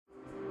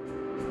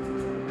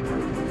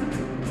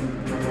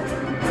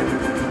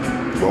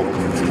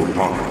Welcome to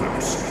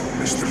Apocalypse,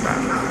 Mr.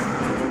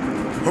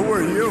 Mannheim. Who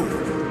are you?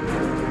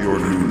 Your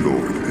new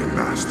lord and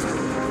master.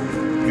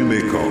 You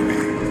may call me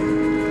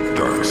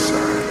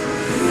Darkseid.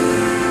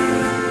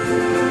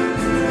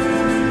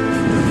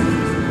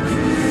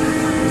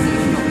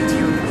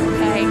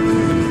 Okay.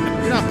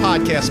 You're not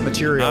podcast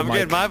material, I'm Mike.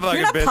 getting my fucking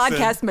You're not bits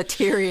podcast in.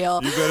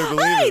 material. You better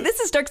believe Hi, it. this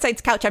is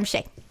Darkside's Couch. I'm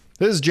Shay.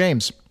 This is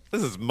James.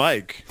 This is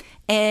Mike.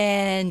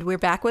 And we're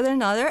back with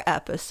another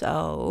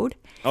episode.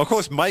 Of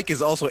course, Mike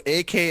is also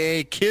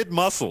AKA Kid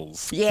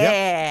Muscles.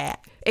 Yeah,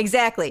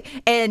 exactly.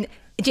 And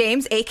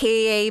James,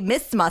 a.k.a.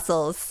 Miss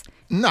Muscles.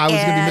 No, I was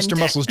going And to be Mr.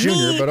 Muscles Jr.,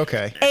 me, but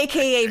okay.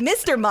 A.k.a.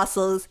 Mr.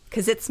 Muscles,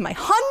 because it's my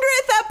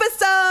 100th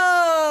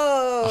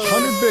episode.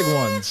 100 big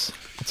ones.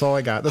 That's all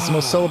I got. That's the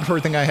most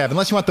celebratory thing I have,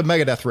 unless you want the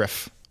Megadeth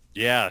riff.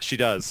 Yeah, she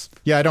does.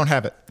 Yeah, I don't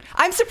have it.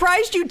 I'm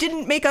surprised you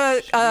didn't make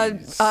a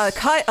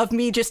cut of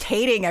me just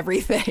hating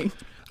everything.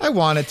 I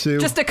wanted to.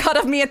 Just a cut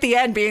of me at the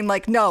end being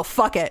like, no,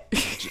 fuck it.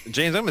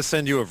 James, I'm going to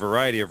send you a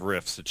variety of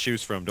riffs to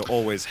choose from to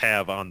always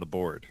have on the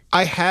board.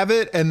 I have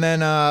it, and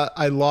then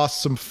I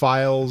lost some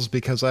files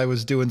because I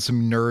was doing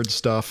some nerd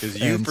stuff.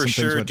 Because you and for some things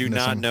sure went do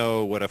not missing.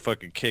 know what a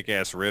fucking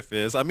kick-ass riff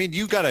is. I mean,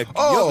 you got to...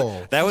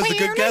 Oh. That was a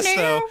good guess,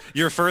 though.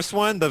 Your first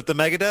one, the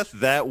Megadeth,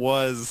 that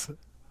was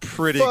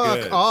pretty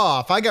Fuck good.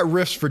 off. I got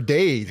riffs for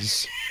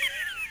days.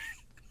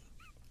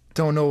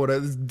 Don't know what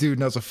this dude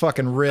knows a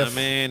fucking riff. I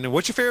mean,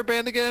 what's your favorite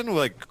band again?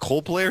 Like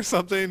Coldplay or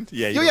something?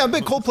 Yeah. Yo, yeah, I'm a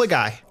big Coldplay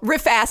guy.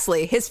 Riff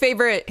Astley. His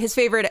favorite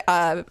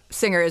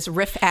singer is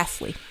Riff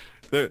Astley.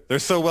 They're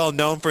so well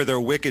known for their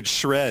Wicked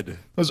Shred.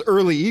 Those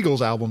early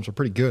Eagles albums are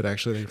pretty good,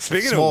 actually.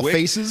 Speaking Small of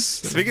Faces.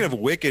 Speaking of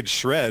Wicked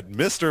Shred,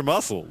 Mr.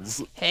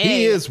 Muscles.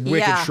 He is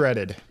wicked yeah.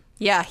 shredded.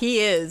 Yeah, he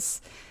is.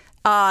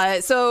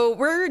 So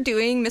we're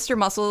doing Mr.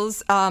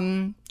 Muscles.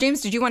 James,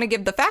 did you want to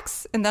give the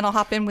facts? And then I'll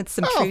hop in with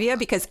some trivia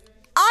because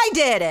I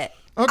did it.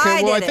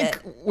 Okay, well, I did think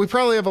it. we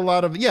probably have a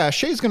lot of... Yeah,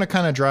 Shay's going to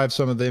kind of drive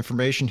some of the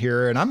information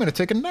here, and I'm going to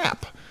take a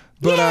nap.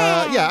 But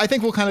yeah, I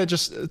think we'll kind of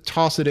just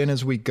toss it in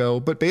as we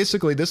go. But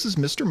basically, this is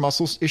Mr.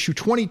 Muscles issue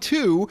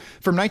 22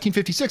 from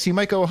 1956. You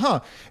might go,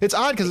 it's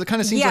odd because it kind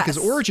of seems like his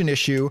Yes. origin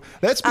issue.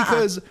 That's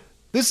because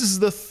this is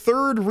the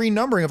third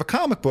renumbering of a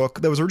comic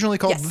book that was originally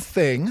called Yes. The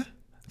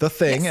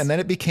Thing, Yes. and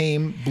then it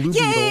became Blue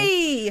Beetle.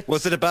 Yay!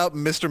 Was it about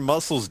Mr.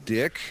 Muscles'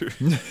 dick?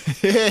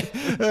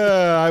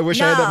 I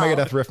wish I had that No.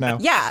 Megadeth riff now.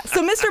 Yeah,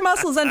 so Mr.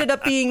 Muscles ended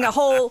up being a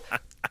whole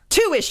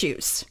 2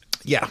 issues.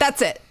 Yeah.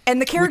 That's it.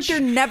 And the character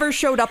never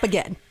showed up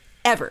again.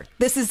 Ever.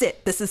 This is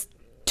it. This is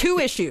 2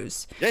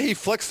 issues. Yeah, he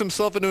flexed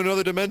himself into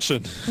another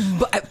dimension.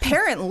 But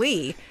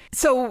apparently,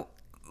 so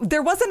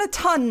there wasn't a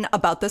ton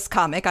about this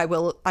comic, I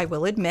will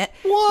admit.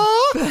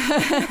 What?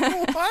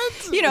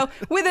 What? You know,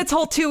 with its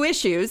whole 2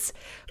 issues.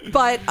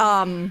 But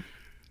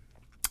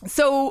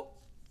so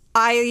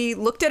I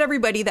looked at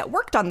everybody that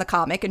worked on the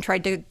comic and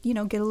tried to,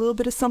 get a little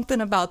bit of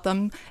something about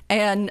them.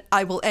 And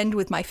I will end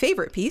with my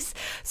favorite piece.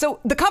 So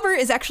the cover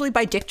is actually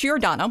by Dick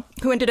Giordano,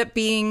 who ended up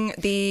being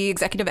the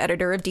executive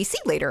editor of DC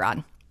later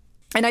on.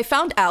 And I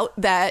found out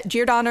that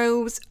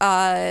Giordano's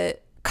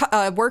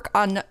work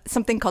on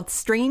something called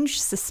Strange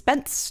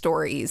Suspense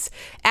Stories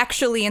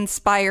actually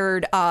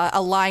inspired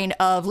a line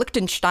of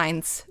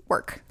Lichtenstein's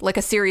work, like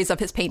a series of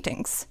his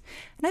paintings.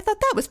 And I thought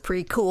that was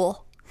pretty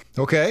cool.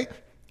 Okay.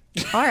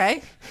 All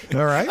right.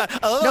 All right.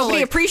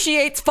 Nobody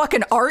appreciates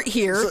fucking art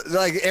here.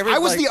 I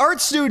was the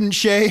art student,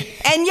 Shay.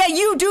 And yet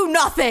you do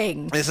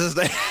nothing. This is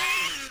the...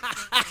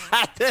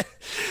 the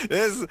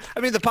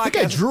I think I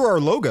podcast... drew our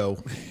logo.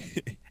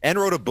 And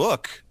wrote a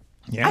book.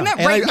 Yeah. I meant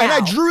and right And I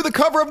now. drew the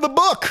cover of the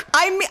book.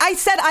 I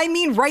said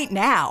right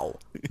now.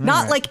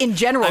 Not like in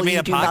general I mean,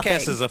 you a do podcast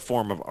nothing. is a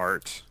form of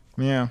art.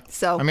 Yeah.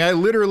 So- I mean, I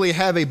literally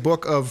have a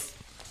book of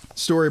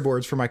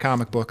storyboards for my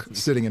comic book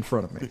sitting in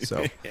front of me.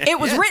 So It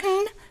was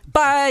written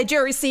by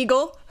Jerry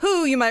Siegel,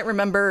 who you might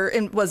remember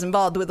was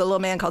involved with a little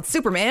man called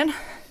Superman.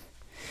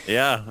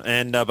 Yeah,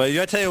 and but you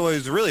gotta tell you what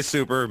was really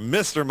super,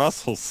 Mr.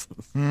 Muscles.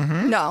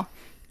 No.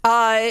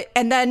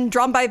 And then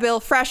drawn by Bill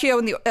Frascio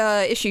in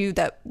the issue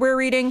that we're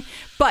reading.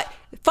 But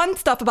fun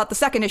stuff about the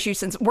second issue,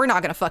 since we're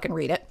not going to fucking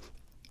read it.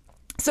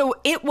 So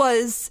it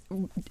was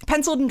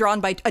penciled and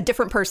drawn by a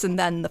different person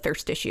than the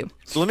first issue.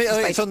 So let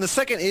me. So in the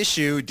second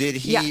issue, did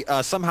he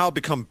somehow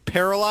become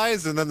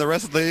paralyzed, and then the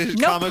rest of the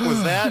comic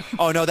was that?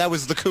 Oh no, that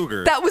was the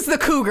Cougar. That was the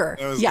Cougar.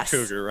 That was the yes.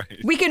 Cougar, right.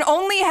 We can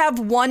only have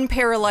one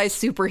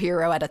paralyzed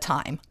superhero at a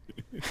time.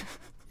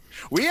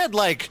 We had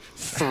like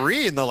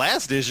 3 in the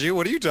last issue.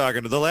 What are you talking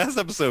about? The last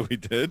episode we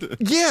did.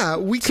 yeah,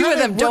 we 2 kind of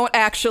them don't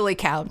actually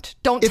count.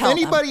 Don't tell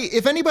them.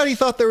 If anybody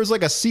thought there was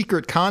like a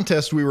secret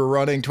contest we were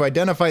running to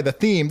identify the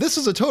theme, this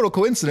is a total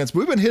coincidence.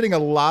 We've been hitting a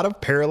lot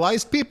of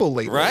paralyzed people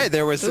lately. Right,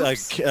 there was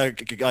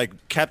like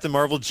Captain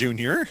Marvel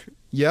Jr.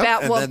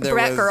 Yep. And then there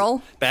Batgirl.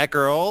 was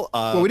Batgirl.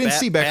 Well, we didn't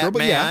see Batgirl,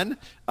 but yeah. Batman,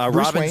 Bruce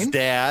Robin's Wayne.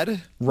 dad. We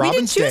didn't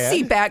Robin's choose dad.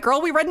 see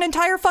Batgirl. We read an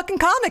entire fucking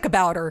comic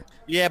about her.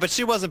 Yeah, but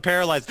she wasn't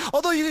paralyzed.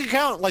 Although you can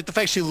count like the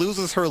fact she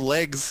loses her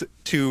legs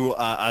to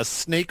a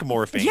snake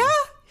morphine. Yeah.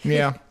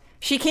 Yeah.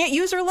 She can't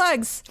use her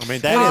legs. I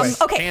mean that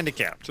is okay.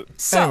 handicapped.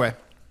 So, Anyway.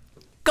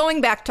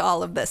 going back to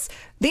all of this,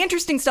 the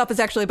interesting stuff is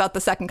actually about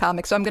the second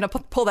comic, so I'm going to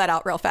pull that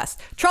out real fast.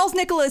 Charles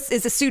Nicholas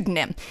is a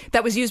pseudonym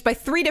that was used by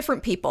 3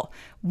 different people.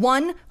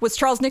 One was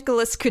Charles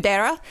Nicholas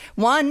Kudera,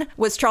 one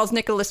was Charles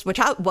Nicholas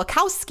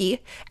Wachowski,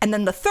 and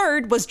then the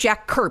third was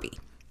Jack Kirby.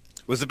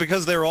 Was it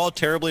because they were all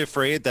terribly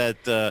afraid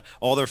that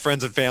all their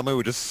friends and family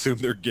would just assume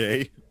they're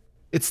gay?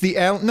 It's the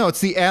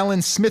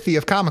Alan Smithy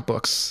of comic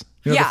books.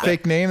 You know, the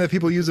fake name that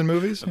people use in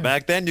movies? Yeah.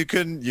 Back then, you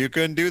couldn't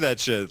do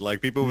that shit.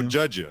 Like, people would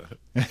judge you.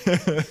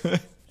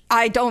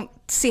 I don't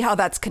see how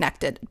that's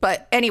connected.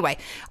 But anyway.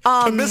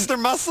 Mr.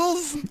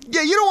 Muscles?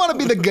 Yeah, you don't want to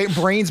be the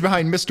brains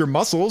behind Mr.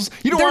 Muscles.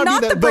 You don't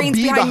want to be the brains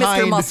behind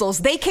Mr. Muscles.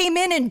 They came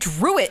in and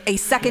drew it a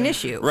second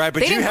issue. Right, but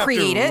they you didn't have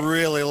create to it.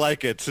 really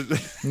like it.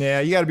 Yeah,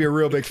 you got to be a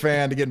real big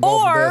fan to get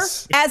involved with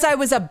this. Or, as I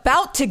was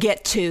about to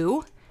get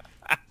to,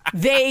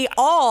 they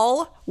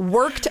all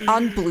worked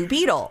on Blue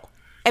Beetle.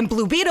 And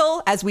Blue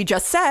Beetle, as we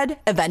just said,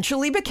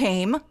 eventually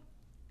became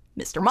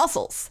Mr.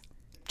 Muscles.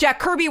 Jack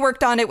Kirby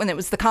worked on it when it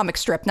was the comic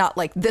strip, not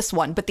like this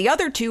one, but the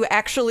other 2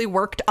 actually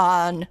worked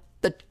on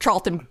the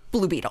Charlton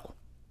Blue Beetle.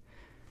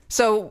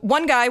 So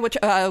one guy,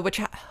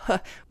 Wachowski,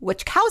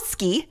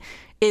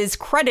 is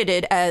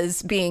credited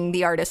as being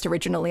the artist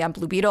originally on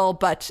Blue Beetle,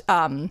 but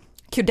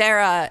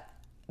Kudera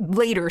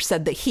later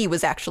said that he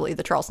was actually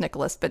the Charles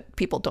Nicholas, but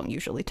people don't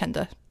usually tend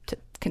to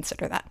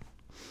consider that.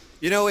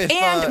 You know, if...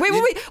 And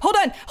wait, hold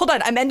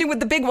on. I'm ending with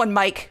the big one,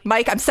 Mike.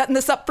 Mike, I'm setting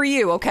this up for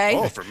you, okay?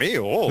 Oh, for me?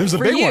 Oh. There's a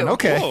big one,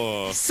 okay.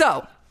 Oh.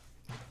 So,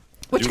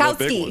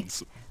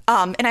 Wachowski,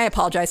 and I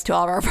apologize to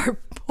all of our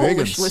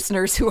Polish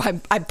listeners who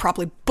I'm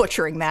probably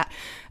butchering that.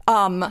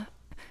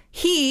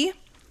 He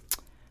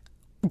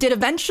did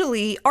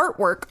eventually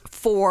artwork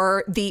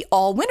for the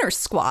All Winners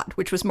Squad,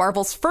 which was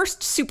Marvel's first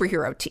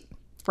superhero team,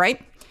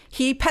 right?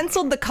 He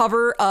penciled the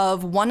cover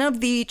of one of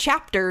the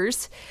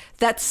chapters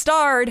that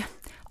starred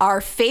our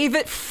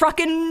favorite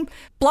fucking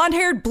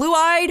blonde-haired,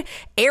 blue-eyed,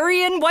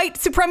 Aryan, white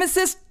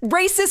supremacist,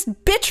 racist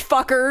bitch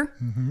fucker,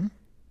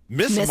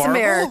 Miss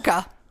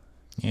America.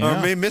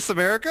 Yeah. Or Miss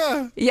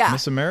America? Yeah.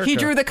 Miss America. He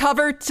drew the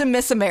cover to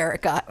Miss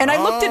America. And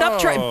I looked it up,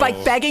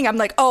 begging. I'm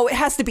like, oh, it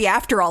has to be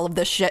after all of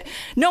this shit.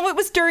 No, it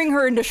was during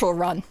her initial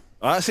run.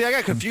 See, I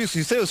got confused.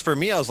 You said it was for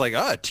me. I was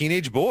like,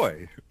 teenage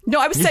boy. No,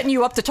 I was setting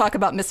you up to talk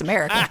about Miss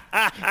America.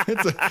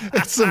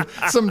 it's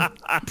some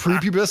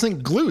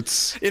prepubescent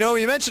glutes. You know,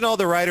 you mentioned all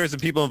the writers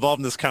and people involved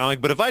in this comic,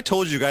 but if I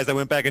told you guys I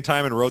went back in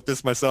time and wrote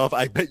this myself,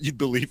 I bet you'd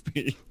believe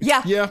me.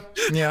 Yeah.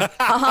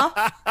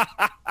 Uh-huh.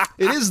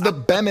 It is the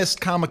bemmest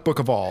comic book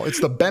of all.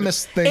 It's the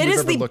bemmest thing we've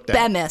ever looked at. It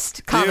is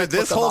the bemmest comic book of all.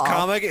 This whole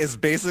comic is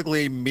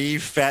basically me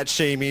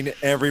fat-shaming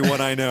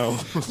everyone I know.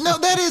 No,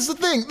 that is the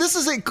thing. This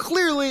is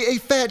clearly a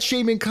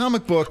fat-shaming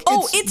comic book.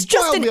 Oh, it's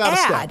just an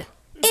ad.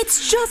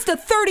 It's just a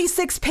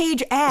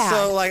 36-page ad.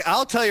 So,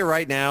 I'll tell you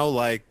right now,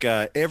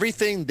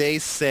 everything they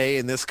say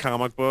in this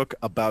comic book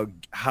about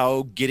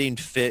how getting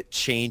fit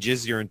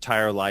changes your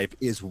entire life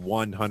is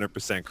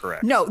 100%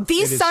 correct. No,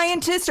 these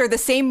scientists are the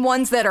same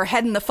ones that are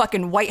heading the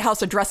fucking White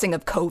House addressing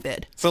of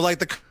COVID. So,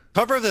 the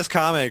cover of this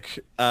comic,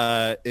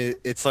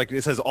 it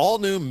says all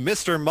new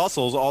Mr.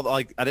 Muscles.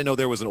 I didn't know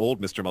there was an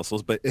old Mr.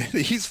 Muscles, but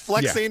he's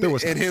flexing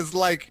in his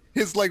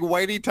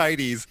whitey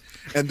tighties,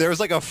 and there's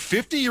a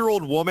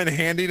 50-year-old woman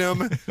handing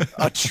him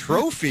a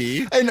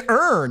trophy, an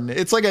urn.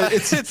 It's like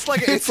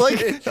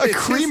a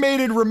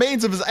cremated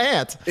remains of his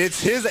aunt.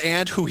 It's his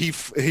aunt who he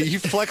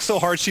flexed so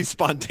hard she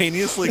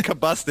spontaneously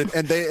combusted,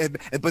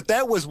 but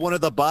that was one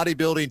of the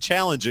bodybuilding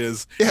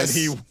challenges. Yes, and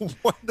he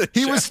won the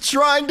he was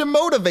trying to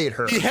motivate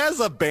her. He has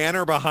a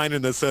banner behind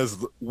him that says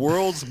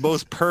 "World's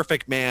Most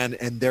Perfect Man,"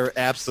 and they're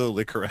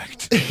absolutely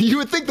correct. You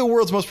would think the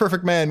world's most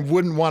perfect man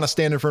wouldn't want to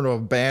stand in front of a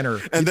banner.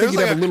 And you'd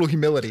have a little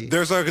humility.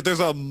 There's a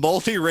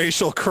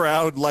multiracial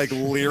crowd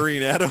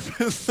leering at him.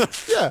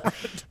 Yeah,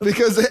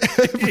 because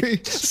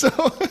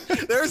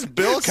there's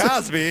Bill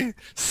Cosby.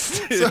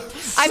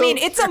 I mean,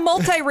 it's a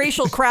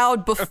multiracial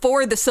crowd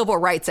before the Civil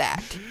Rights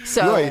Act.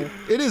 So right,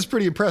 it is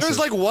pretty impressive.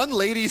 There's one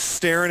lady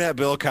staring at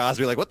Bill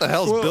Cosby, what the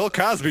hell is Bill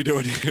Cosby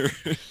doing here?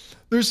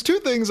 There's 2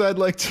 things I'd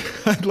like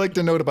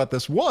to note about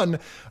this. One,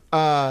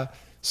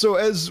 so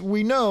as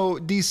we know,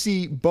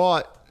 DC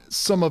bought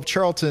some of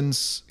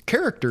Charlton's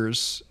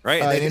characters,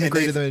 right, and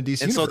integrated them into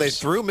DC and Universe. So they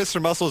threw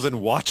Mr. Muscles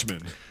in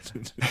Watchmen.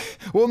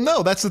 Well,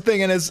 no, that's the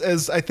thing. And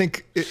as I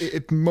think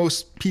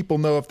most people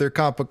know if they're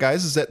comic book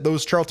guys, is that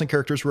those Charlton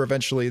characters were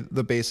eventually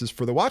the basis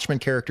for the Watchmen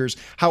characters.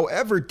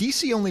 However,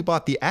 DC only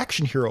bought the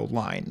action hero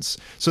lines.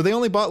 So they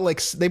only bought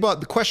they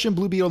bought the Question,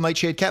 Blue Beetle,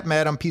 Nightshade, Captain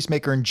Atom,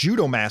 Peacemaker, and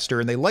Judo Master,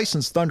 and they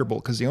licensed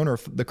Thunderbolt because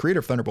the creator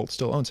of Thunderbolt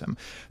still owns him.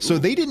 So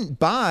they didn't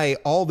buy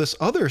all this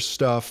other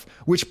stuff,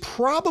 which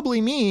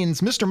probably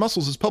means Mr.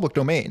 Muscles is public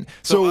domain.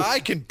 So I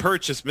can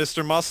purchase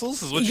Mr.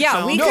 Muscles, is what you're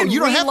telling me? No, you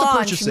don't have to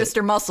purchase it.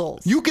 Mr.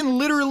 Muscles. You can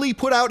literally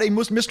put out a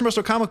Mr.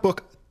 Muscle comic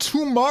book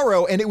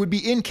tomorrow and it would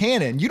be in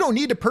canon. You don't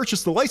need to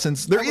purchase the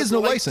license. There is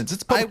no license.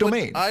 It's public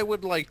domain. I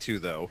would like to,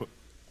 though.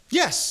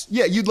 Yes.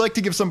 Yeah, you'd like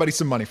to give somebody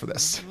some money for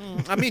this.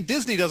 I mean,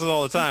 Disney does it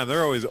all the time.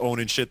 They're always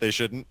owning shit they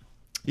shouldn't.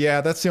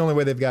 Yeah, that's the only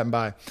way they've gotten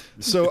by.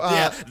 So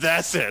yeah,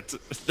 that's it.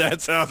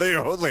 That's how they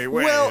only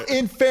win. Well,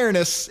 in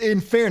fairness,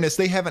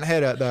 they haven't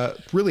had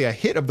really a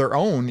hit of their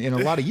own in a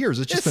lot of years.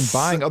 It's just been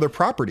buying other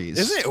properties.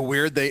 Isn't it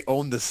weird they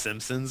own The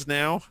Simpsons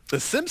now? The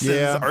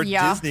Simpsons are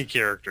Disney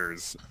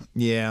characters.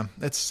 Yeah,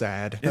 that's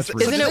sad. Isn't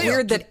it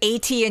weird that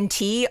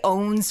AT&T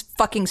owns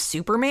fucking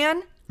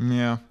Superman?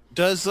 Yeah.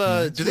 Do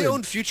they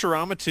own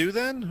Futurama too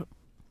then?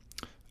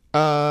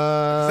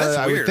 That's weird,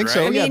 I would think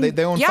so. Yeah,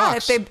 they own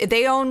Fox. Yeah, if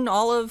they own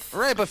all of...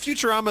 Right, but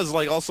Futurama is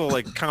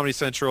also Comedy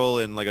Central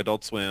and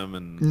Adult Swim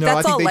and... No, that's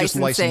I think all they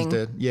licensing. just licensed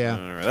it.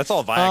 Yeah. Right, that's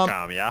all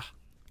Viacom, yeah?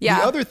 Yeah.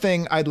 The other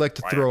thing I'd like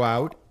to throw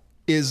out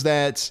is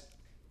that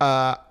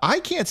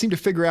I can't seem to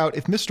figure out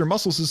if Mr.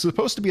 Muscles is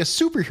supposed to be a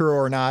superhero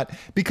or not,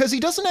 because he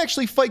doesn't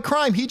actually fight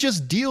crime. He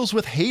just deals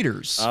with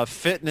haters.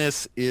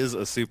 Fitness is a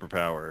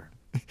superpower.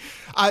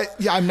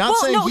 I'm not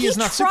saying he is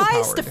not superpowered. He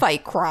tries to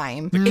fight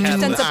crime. It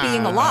just ends up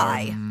being a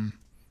lie.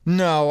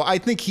 No, I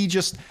think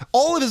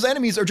all of his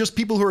enemies are just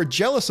people who are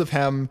jealous of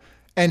him,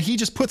 and he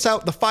just puts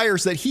out the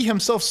fires that he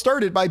himself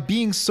started by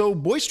being so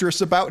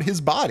boisterous about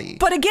his body.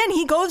 But again,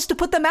 he goes to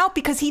put them out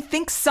because he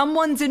thinks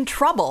someone's in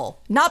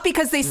trouble, not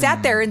because they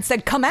sat there and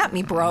said, "Come at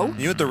me, bro." You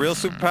know what the real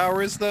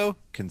superpower is, though?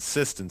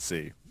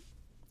 Consistency.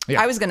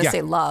 Yeah. I was going to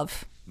say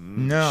love.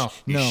 No.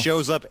 He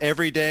shows up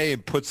every day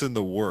and puts in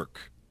the work.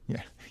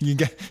 Yeah, you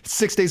get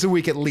 6 days a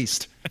week at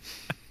least.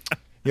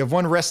 You have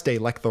one rest day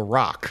like The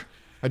Rock.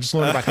 I just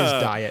learned about his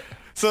diet.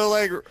 So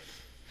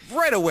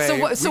right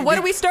away. So what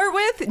do we start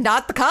with?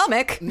 Not the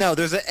comic. No,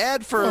 there's an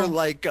ad for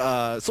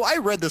so I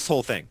read this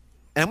whole thing.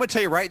 And I'm going to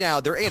tell you right now,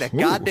 there ain't a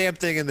goddamn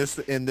thing in this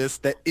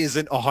that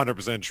isn't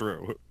 100%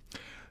 true.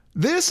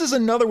 This is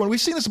another one. We've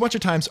seen this a bunch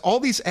of times. All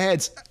these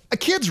ads,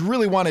 kids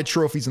really wanted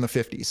trophies in the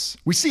 50s.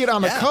 We see it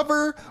on the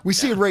cover. We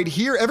see it right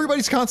here.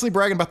 Everybody's constantly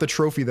bragging about the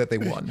trophy that they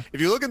won.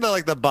 If you look in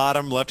the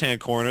bottom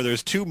left-hand corner,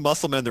 there's two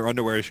muscle men in their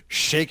underwear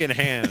shaking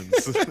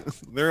hands.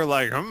 They're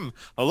like,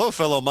 hello,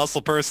 fellow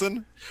muscle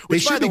person. They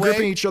should be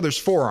gripping each other's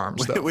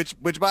forearms, though.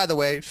 Which, by the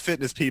way,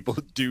 fitness people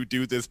do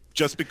this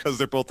just because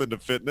they're both into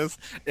fitness.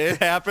 It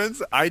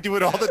happens. I do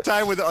it all the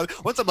time.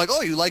 Once I'm like,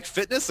 oh, you like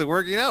fitness and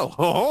working out?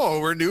 Oh,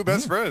 we're new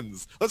best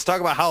friends. Let's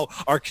talk about how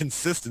our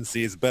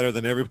consistency is better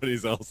than everybody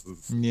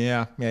else's.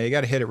 Yeah, you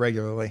got to hit it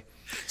regularly.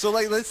 So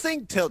this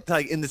thing,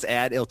 in this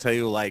ad, it'll tell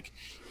you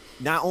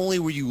not only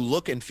will you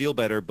look and feel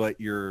better, but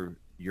your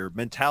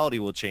mentality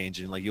will change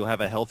and you'll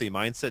have a healthy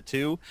mindset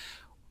too.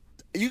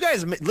 You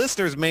guys,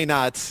 listeners, may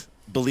not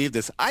believe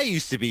this. I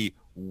used to be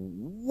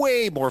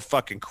way more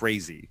fucking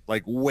crazy,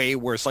 way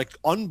worse,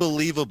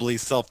 unbelievably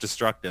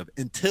self-destructive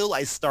until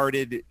I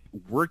started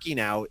working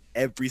out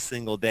every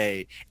single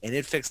day, and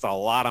it fixed a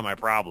lot of my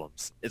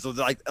problems. It's so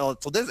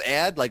this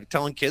ad,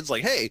 telling kids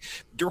hey,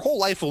 your whole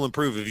life will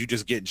improve if you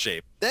just get in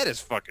shape. That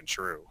is fucking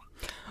true.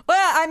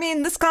 Well, I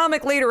mean, this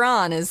comic later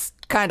on is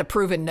kind of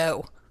proven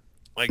no.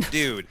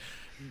 Dude,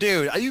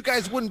 you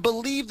guys wouldn't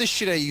believe the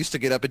shit I used to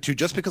get up into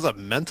just because of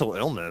mental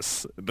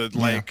illness. But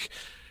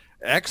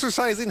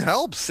exercising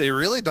helps. It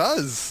really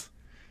does.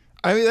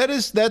 I mean,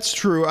 that's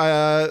true.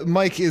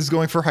 Mike is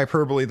going for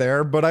hyperbole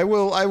there, but I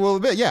will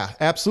admit, yeah,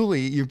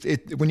 absolutely.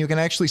 When you can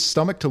actually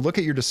stomach to look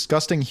at your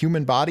disgusting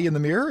human body in the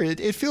mirror,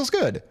 it feels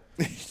good.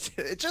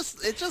 It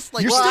just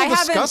you're still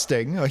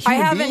disgusting. A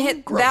human I haven't being?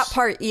 hit Gross. that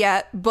part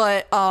yet,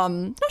 but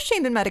no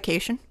shame in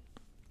medication.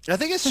 I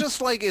think it's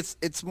just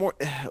it's more.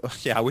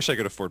 Yeah, I wish I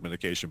could afford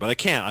medication, but I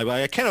can't.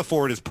 I can't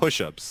afford his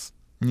push-ups.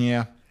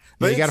 Yeah.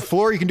 But you got a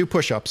floor, you can do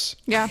push-ups.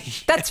 Yeah,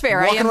 that's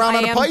fair. I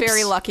am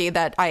very lucky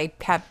that I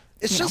have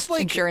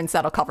insurance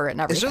that'll cover it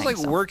and everything. It's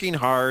just working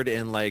hard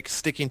and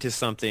sticking to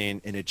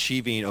something and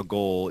achieving a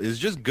goal is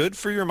just good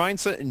for your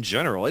mindset in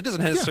general. It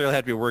doesn't necessarily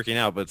have to be working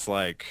out, but it's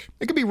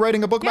it could be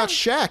writing a book about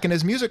Shaq and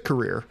his music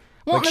career.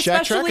 Well,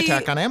 Shaq Track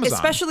Attack on Amazon.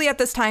 Especially at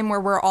this time where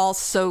we're all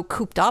so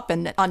cooped up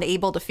and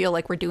unable to feel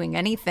like we're doing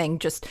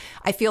anything.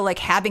 I feel like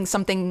having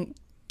something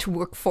to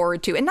look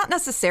forward to and not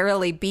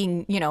necessarily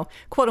being,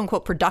 quote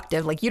unquote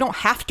productive. You don't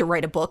have to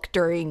write a book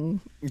during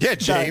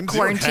James,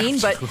 quarantine,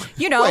 but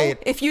Wait,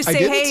 if you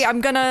say, hey,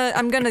 I'm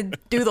gonna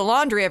do the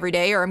laundry every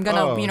day, or I'm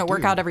gonna,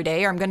 work out every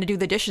day, or I'm gonna do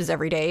the dishes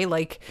every day,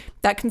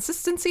 that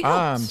consistency helps.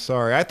 I'm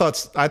sorry. I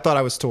thought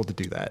I was told to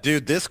do that.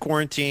 Dude, this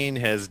quarantine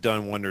has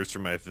done wonders for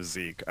my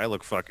physique. I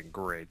look fucking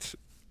great.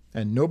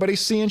 And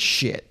nobody's seeing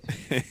shit.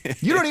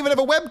 You don't even have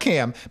a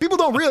webcam. People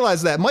don't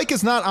realize that. Mike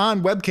is not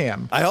on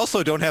webcam. I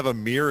also don't have a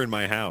mirror in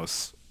my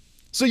house.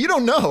 So you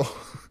don't know.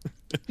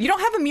 You don't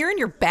have a mirror in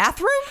your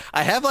bathroom?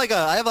 I have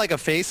a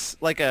face,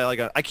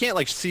 I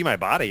can't see my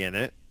body in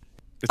it.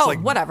 It's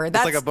whatever.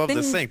 That's above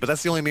the sink, but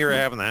that's the only mirror I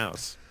have in the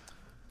house.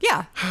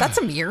 Yeah, that's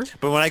a mirror.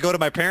 But when I go to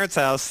my parents'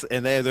 house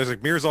and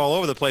there's mirrors all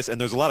over the place and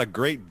there's a lot of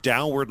great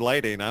downward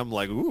lighting, I'm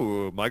like,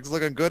 ooh, Mike's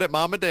looking good at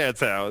Mom and Dad's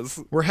house.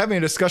 We're having a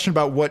discussion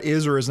about what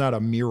is or is not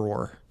a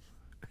mirror.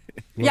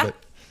 Yeah. It.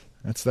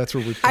 That's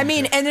where we. I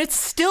mean, and it's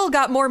still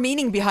got more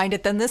meaning behind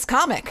it than this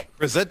comic.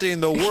 Presenting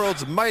the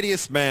world's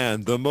mightiest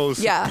man, the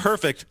most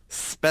perfect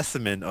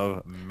specimen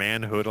of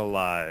manhood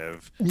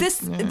alive.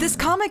 This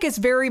comic is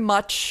very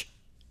much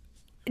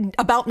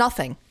about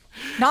nothing.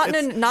 Not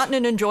in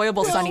an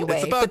enjoyable, sunny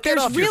way. But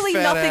there's really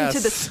nothing to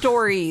the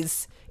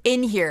stories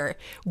in here.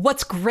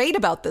 What's great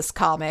about this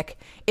comic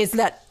is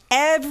that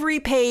every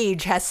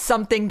page has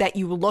something that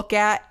you look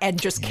at and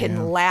just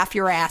can laugh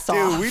your ass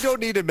off. Dude, we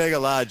don't need to make a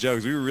lot of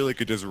jokes. We really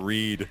could just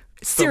read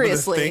seriously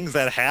some of the things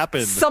that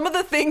happen. Some of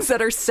the things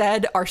that are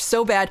said are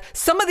so bad.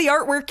 Some of the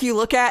artwork you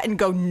look at and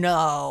go,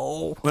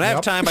 no. When I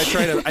have time, I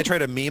try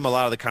to meme a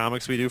lot of the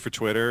comics we do for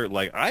Twitter.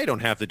 Like, I don't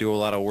have to do a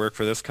lot of work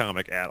for this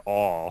comic at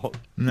all.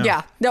 No.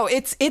 Yeah, no,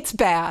 it's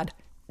bad.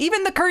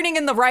 Even the kerning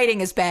and the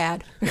writing is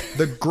bad.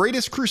 The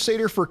greatest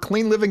crusader for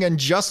clean living and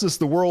justice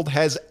the world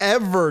has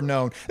ever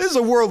known. This is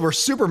a world where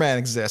Superman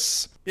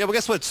exists. Yeah, but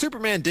guess what?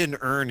 Superman didn't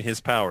earn his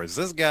powers.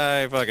 This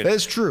guy fucking... That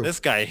is true. This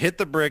guy hit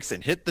the bricks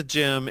and hit the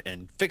gym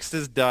and fixed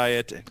his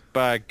diet. And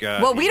by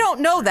God... Well, we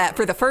don't know that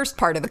for the first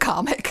part of the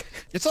comic.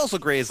 It's also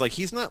great. It's like,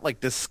 he's not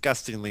like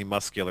disgustingly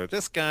muscular.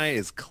 This guy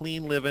is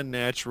clean living,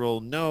 natural,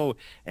 no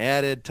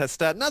added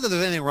testosterone. Not that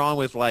there's anything wrong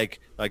with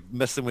like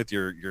messing with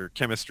your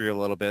chemistry a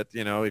little bit,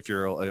 you know, if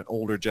you're an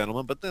older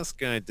gentleman. But this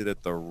guy did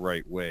it the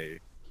right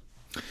way.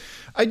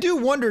 I do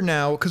wonder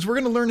now, because we're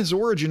going to learn his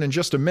origin in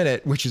just a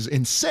minute, which is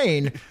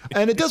insane.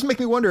 And it does make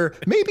me wonder,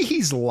 maybe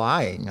he's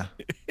lying.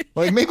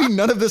 Like, maybe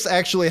none of this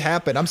actually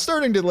happened. I'm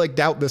starting to, like,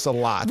 doubt this a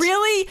lot.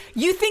 Really?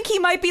 You think he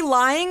might be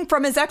lying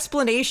from his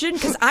explanation?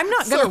 Because I'm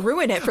not going to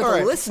ruin it for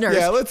the listeners,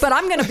 but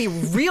I'm going to be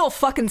real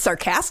fucking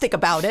sarcastic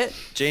about it.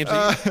 James,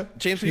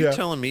 are you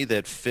telling me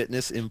that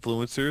fitness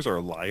influencers are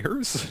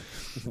liars?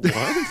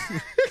 What?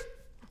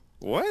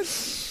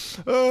 What?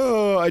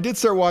 Oh, I did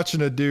start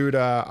watching a dude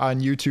on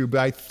YouTube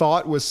that I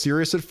thought was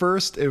serious at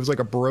first. It was like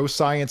a bro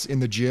science in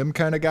the gym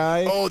kind of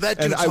guy. Oh, that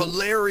dude's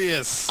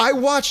hilarious. I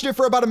watched it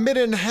for about a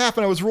minute and a half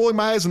and I was rolling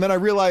my eyes and then I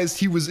realized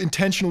he was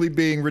intentionally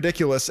being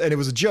ridiculous and it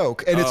was a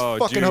joke. And it's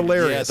fucking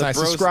hilarious. And I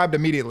subscribed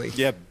immediately.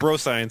 Yeah, Bro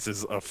Science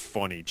is a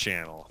funny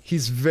channel.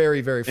 He's very,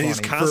 very funny. And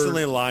he's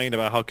constantly lying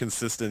about how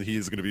consistent he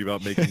is going to be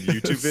about making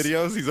YouTube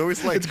videos. He's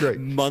always like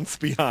months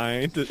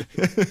behind. He's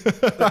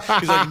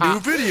like, new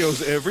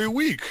videos every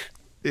week.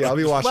 Yeah, I'll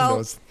be watching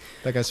those.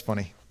 That guy's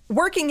funny.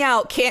 Working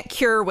out can't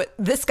cure what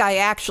this guy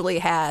actually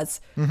has,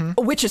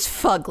 which is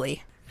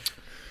fugly.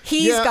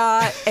 He's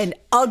got an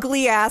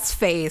ugly ass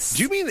face.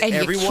 Do you mean and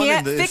everyone you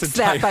can't in this fix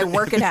that by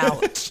working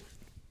out?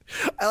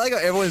 I like how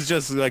everyone's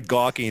just like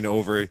gawking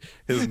over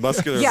his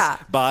muscular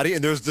body,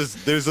 and there's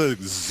a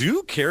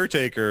zoo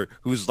caretaker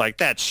who's like,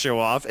 that show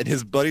off, and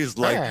his buddy's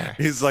like,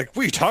 he's like,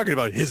 what are you talking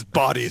about? His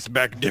body is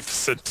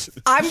magnificent.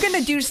 I'm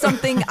gonna do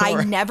something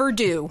I never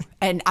do,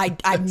 and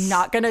I'm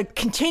not gonna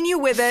continue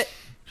with it,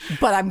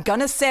 but I'm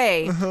gonna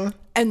say,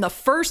 in the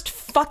first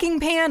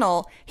fucking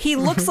panel, he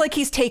looks like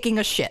he's taking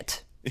a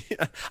shit.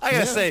 Yeah. I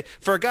gotta say,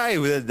 for a guy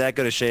with that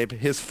good a shape,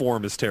 his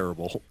form is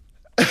terrible.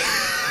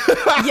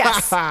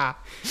 Yes.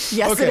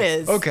 Yes, it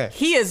is. Okay.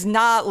 He is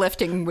not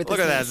lifting with Look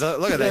at that.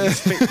 Look at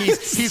that.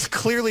 He's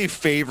clearly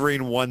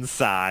favoring one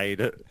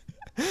side.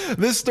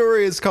 This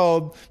story is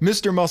called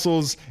Mr.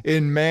 Muscles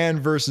in Man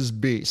vs.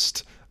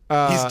 Beast.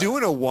 He's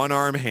doing a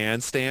one-arm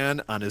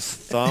handstand on his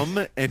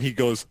thumb, and he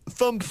goes,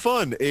 "Thumb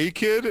fun,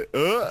 kid?"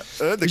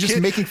 He's just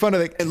making fun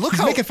of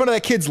making fun of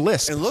that kid's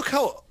lisp. And look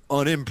how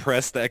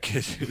unimpressed that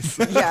kid is.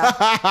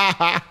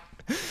 Yeah.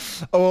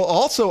 Oh,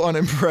 also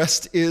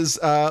unimpressed is,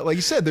 like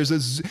you said, there's a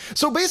zoo.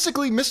 So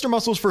basically, Mr.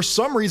 Muscles, for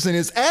some reason,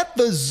 is at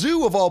the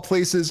zoo of all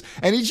places,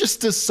 and he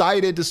just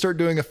decided to start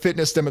doing a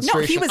fitness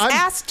demonstration. No, he was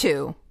asked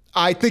to.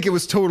 I think it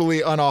was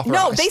totally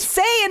unauthorized. No, they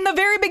say in the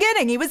very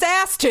beginning he was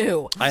asked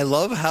to. I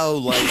love how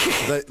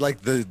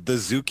the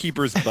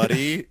zookeeper's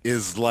buddy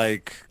is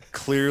like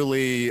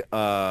clearly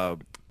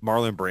Marlon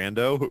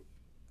Brando.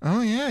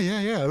 Oh yeah.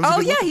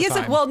 He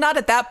is. Well, not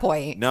at that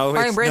point. No,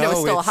 Marlon Brando was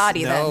still a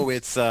hottie then. No,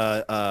 it's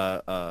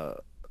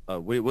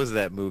what was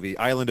that movie?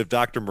 Island of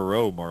Dr.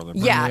 Moreau. Marlon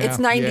Brando. Yeah, it's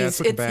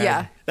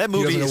 90s. That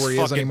movie is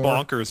fucking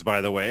bonkers.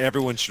 By the way,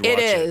 everyone should watch it.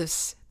 It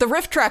is. The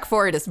riff track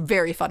for it is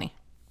very funny.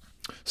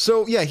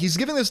 So yeah, he's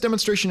giving this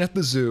demonstration at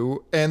the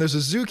zoo, and there's a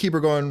zookeeper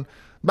going,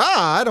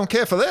 I don't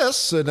care for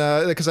this, and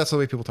because that's the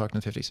way people talk in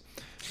the 50s.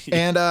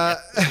 And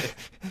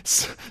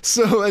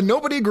so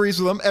nobody agrees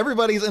with him.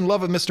 Everybody's in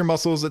love with Mr.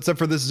 Muscles except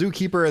for this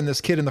zookeeper and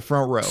this kid in the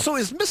front row. So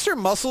is Mr.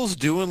 Muscles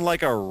doing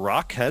like a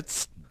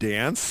Rockettes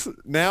dance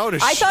now?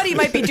 I thought he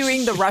might be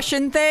doing the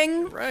Russian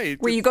thing,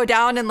 right? Where you go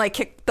down and like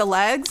kick the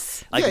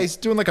legs. Yeah, he's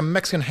doing like a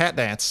Mexican hat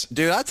dance.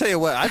 Dude, I'll tell you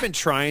what, I've been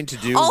trying to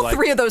do. All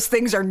three of those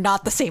things are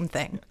not the same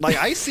thing. Like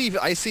I see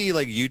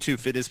like YouTube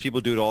fitness people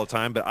do it all the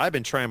time, but I've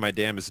been trying my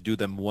damnedest to do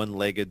them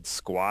one-legged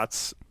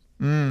squats.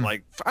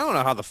 Like, I don't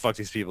know how the fuck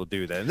these people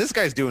do that. And this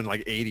guy's doing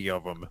like 80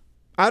 of them.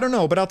 I don't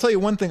know, but I'll tell you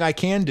one thing I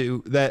can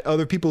do that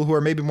other people who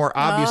are maybe more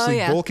obviously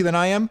bulky than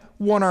I am,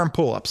 one-arm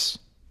pull-ups.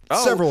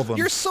 Oh, several of them.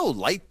 You're so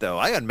light, though.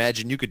 I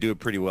imagine you could do it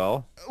pretty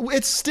well.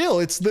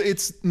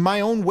 It's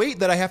my own weight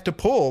that I have to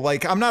pull.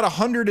 Like, I'm not a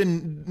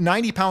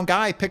 190-pound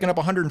guy picking up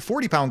a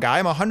 140-pound guy.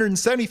 I'm a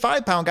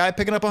 175-pound guy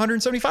picking up a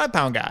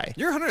 175-pound guy.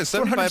 You're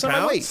 175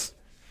 pounds?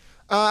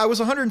 I was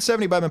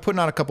 170, but I've been putting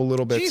on a couple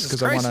little bits.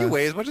 Jesus Christ, you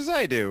weigh as much as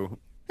I do.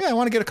 Yeah, I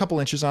want to get a couple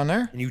inches on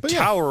there. And you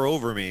tower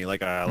over me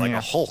like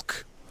a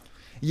Hulk.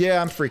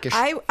 Yeah, I'm freakish.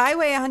 I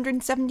weigh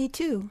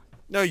 172.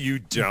 No, you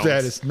don't.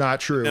 That is not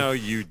true. No,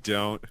 you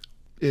don't.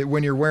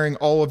 When you're wearing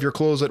all of your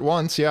clothes at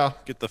once, yeah.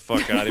 Get the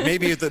fuck out of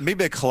here.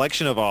 Maybe a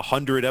collection of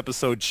 100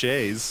 episode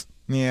Shays.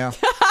 Yeah.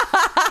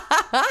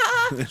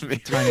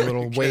 Tiny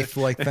little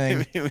waif-like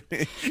thing.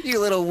 You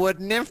little wood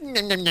nymph.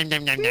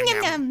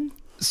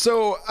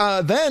 So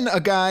then a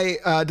guy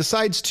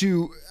decides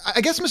to, I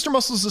guess Mr.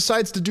 Muscles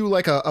decides to do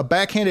like a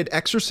backhanded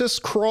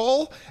exorcist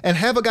crawl and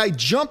have a guy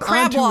jump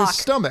crab onto walk. his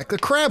stomach. A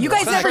crab You walk.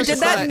 guys never did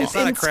that It's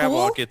not a in crab school?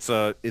 walk. It's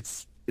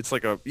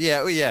like a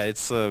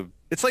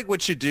it's like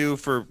what you do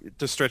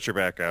to stretch your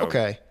back out.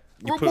 Okay.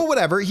 Well,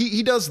 whatever.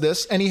 He does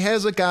this, and he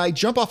has a guy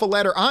jump off a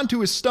ladder onto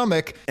his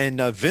stomach. And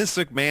Vince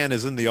McMahon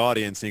is in the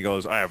audience, and he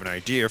goes, "I have an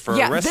idea for a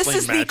wrestling match this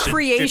is the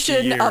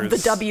creation in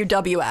 50 of the years."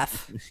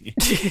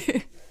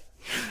 WWF.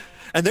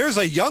 And there's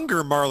a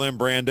younger Marlon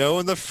Brando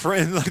in the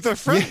front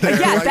there.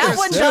 Yeah, Like, that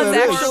one there's does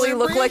actually Marlon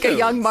look like a Brando.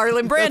 young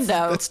Marlon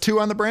Brando. That's 2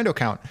 on the Brando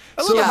count.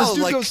 I love So how this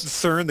dude like goes,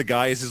 concerned the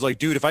guy is. He's like,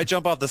 dude, if I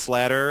jump off this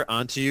ladder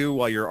onto you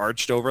while you're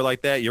arched over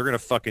like that, you're gonna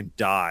fucking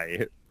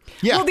die.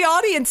 yeah. Well, the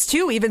audience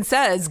too even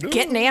says,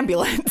 "Get an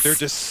ambulance." They're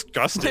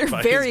disgusted. They're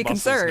by very his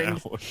muscles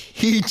concerned. now.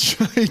 He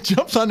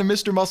jumps onto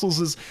Mr.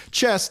 Muscles'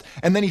 chest,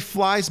 and then he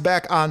flies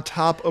back on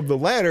top of the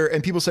ladder,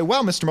 and people say,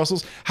 wow, Mr.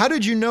 Muscles, how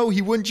did you know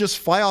he wouldn't just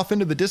fly off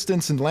into the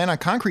distance and land on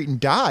concrete and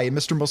die? And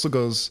Mr. Muscle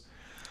goes,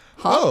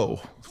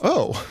 oh.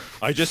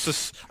 I just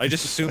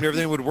assumed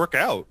everything would work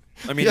out.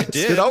 I mean, Yes, it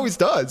did. it always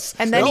does.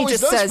 And then It he always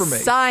just does says, for me.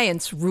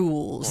 "Science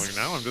rules." Like,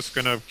 now I'm just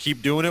gonna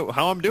keep doing it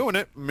how I'm doing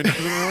it. I mean, it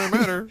doesn't really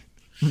matter.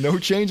 No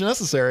change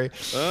necessary.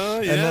 Yeah.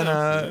 And then,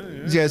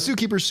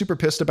 Zookeeper's super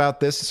pissed about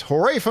this.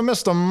 Hooray for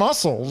Mr.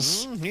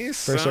 Muscles.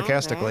 He's Very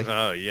sarcastically.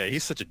 Oh yeah,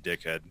 he's such a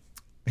dickhead.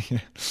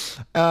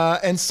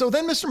 And so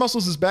then Mr.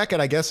 Muscles is back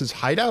at, I guess, his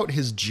hideout,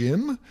 his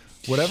gym,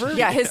 whatever.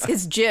 Yeah,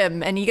 his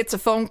gym, and he gets a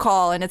phone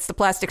call, and it's the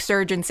plastic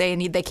surgeon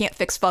saying they can't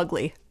fix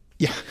Fugly.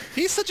 Yeah.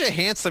 He's such a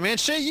handsome man.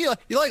 Shay, you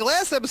like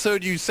last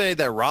episode you said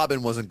that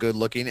Robin wasn't good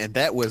looking, and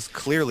that was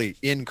clearly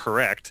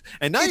incorrect.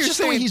 And now It's you're just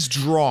saying the way he's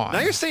drawn. Now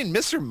you're saying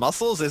Mr.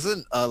 Muscles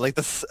isn't like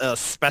the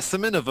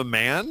specimen of a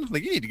man.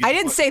 Like you need to get, I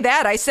didn't say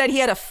that. I said he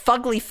had a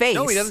fugly face.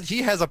 No, he doesn't.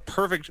 He has a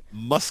perfect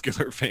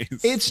muscular face.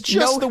 It's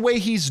just the way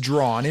he's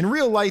drawn. In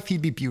real life,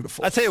 he'd be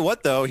beautiful. I tell you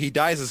what, though, he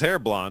dyes his hair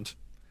blonde.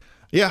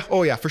 Yeah.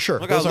 Oh, yeah, for sure.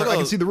 Look I at can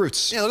those- see the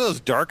roots. Yeah, look at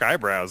those dark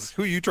eyebrows.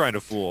 Who are you trying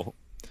to fool?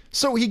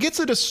 So he gets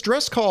a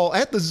distress call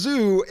at the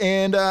zoo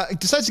and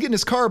decides to get in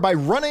his car by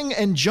running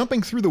and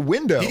jumping through the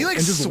window He like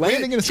and just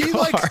landing in his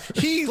car.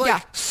 He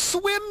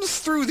swims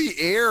through the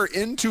air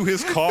into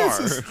his car.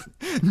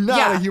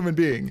 Not a human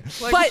being.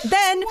 But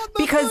then, what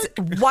the because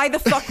why the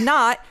fuck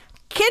not,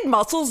 Kid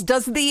Muscles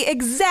does the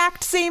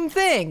exact same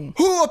thing.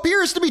 Who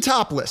appears to be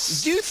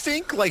topless. Do you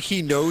think like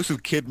he knows who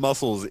Kid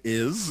Muscles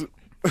is?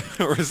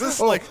 Or is this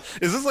like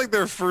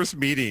their first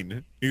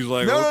meeting? He's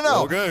like,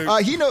 No. Okay.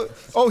 He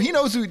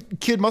knows who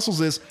Kid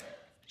Muscles is.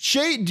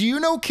 Shay, do you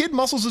know Kid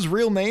Muscles'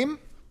 real name?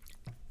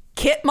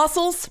 Kit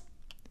Muscles?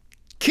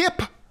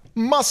 Kip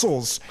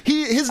Muscles.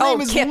 His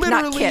name is Kip,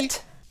 literally not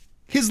Kit.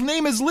 His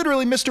name is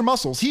literally Mr.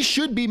 Muscles. He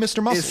should be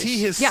Mr. Muscles. Is he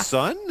his Yeah.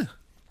 son?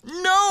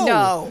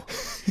 No.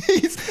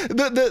 He's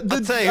the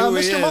I'll tell you who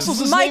he Mr. is.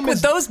 Muscles' Mike, name with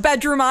is those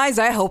bedroom eyes,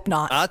 I hope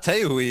not. I'll tell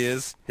you who he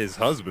is. His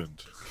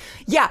husband.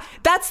 Yeah,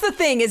 that's the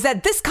thing, is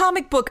that this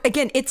comic book,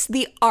 again, it's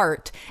the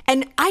art.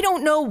 And I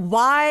don't know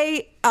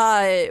why,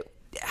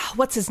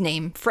 what's his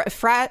name?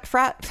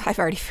 I've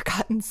already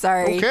forgotten,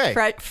 sorry. Okay.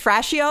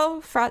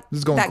 Frascio? This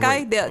is going that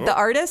guy, great. the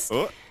artist?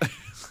 Oh.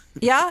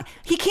 Yeah,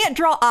 he can't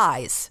draw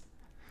eyes.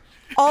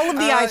 All of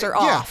the eyes are yeah.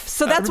 off.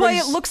 So that's why it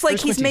Everybody's looks like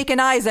very he's squinty. making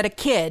eyes at a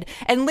kid.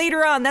 And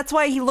later on, that's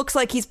why he looks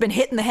like he's been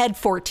hit in the head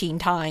 14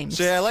 times.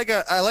 So yeah,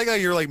 I like how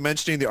you're like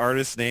mentioning the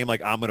artist's name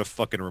like I'm gonna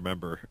fucking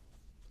remember.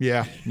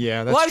 Yeah, that's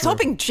Well, I was true.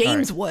 hoping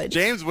James All would.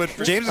 James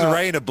is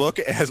writing a book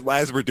as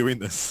we're doing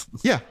this.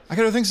 Yeah, I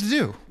got other things to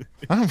do.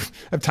 I don't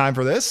have time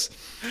for this.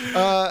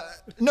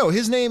 No,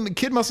 his name,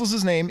 Kid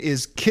Muscles' name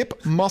is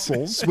Kip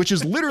Muscles, which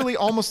is literally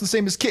almost the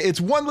same as Kid.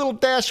 It's one little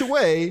dash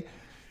away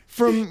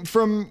from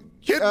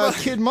Kid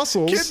Muscles. Kid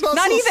Muscles.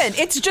 Not even.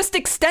 It's just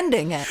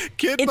extending it.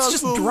 Kid it's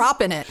just Muscles.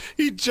 dropping it.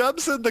 He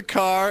jumps in the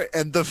car,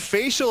 and the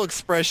facial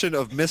expression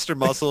of Mr.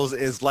 Muscles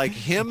is like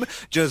him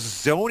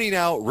just zoning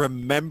out,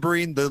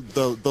 remembering the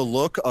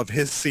look of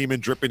his semen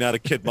dripping out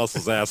of Kid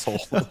Muscles' asshole.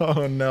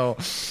 Oh no!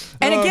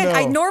 And Oh, again, no.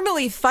 I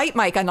normally fight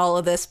Mike on all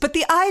of this, but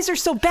the eyes are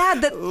so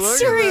bad that Look at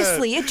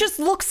seriously, it just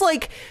looks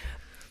like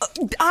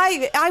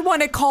I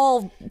want to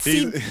call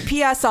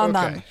CPS on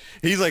them.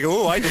 He's like,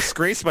 oh, I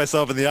disgraced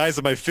myself in the eyes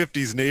of my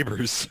 50s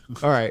neighbors.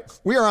 All right,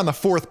 we are on the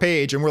 4th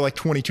page, and we're like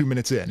 22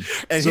 minutes in.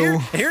 And so,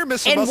 here,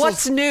 Mr. And Muscles.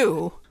 what's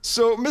new?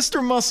 So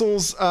Mr.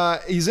 Muscles,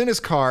 he's in his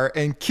car,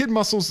 and Kid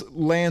Muscles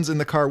lands in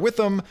the car with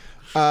him,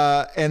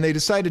 and they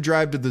decide to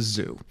drive to the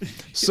zoo.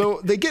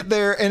 So they get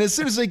there, and as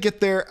soon as they get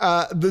there,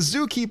 the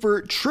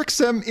zookeeper tricks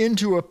them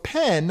into a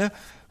pen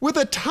with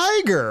a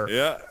tiger.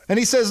 Yeah. And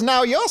he says,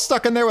 now you're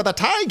stuck in there with a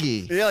tiger.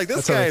 Yeah, like this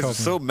That's how guy they is called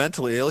him. so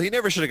mentally ill. He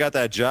never should have got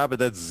that job at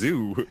that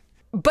zoo.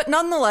 But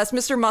nonetheless,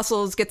 Mr.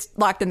 Muscles gets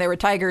locked in there with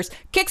tigers,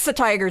 kicks the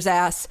tiger's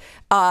ass.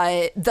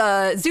 The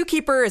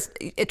zookeeper is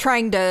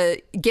trying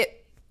to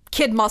get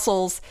Kid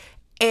Muscles,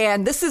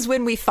 and this is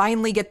when we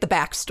finally get the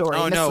backstory.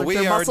 Oh no,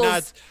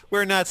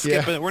 we're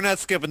not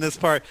skipping this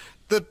part.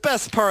 The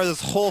best part of this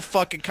whole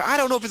fucking... I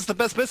don't know if it's the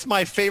best, but it's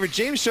my favorite.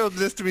 James showed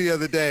this to me the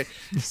other day.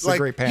 It's a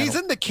great panel. He's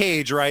in the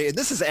cage, right? And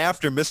this is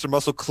after Mr.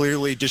 Muscle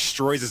clearly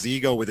destroys his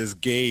ego with his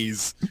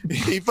gaze.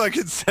 He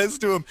fucking says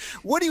to him,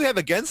 "What do you have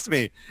against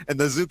me?" And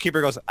the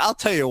zookeeper goes, "I'll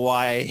tell you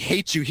why I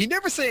hate you." He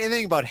never said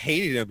anything about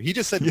hating him. He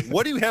just said,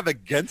 "What do you have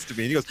against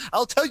me?" And he goes,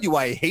 "I'll tell you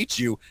why I hate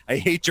you. I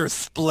hate your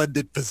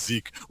splendid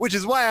physique," which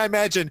is why I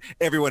imagine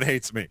everyone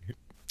hates me.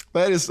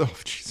 That is, oh,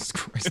 Jesus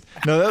Christ.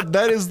 No,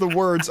 that is the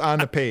words on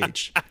the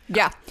page.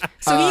 Yeah.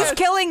 So he's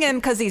killing him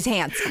because he's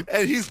handsome.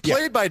 And he's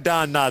played by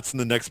Don Knotts in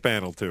the next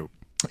panel, too.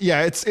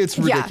 Yeah, it's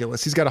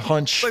ridiculous. He's got a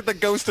hunch. It's like the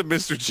ghost of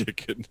Mr.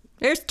 Chicken.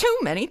 There's too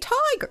many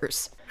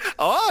tigers.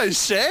 Oh,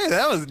 Shay,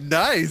 that was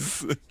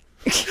nice.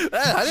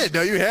 I didn't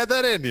know you had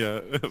that in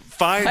you.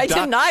 I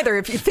didn't either,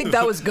 if you think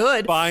that was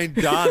good. Fine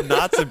Don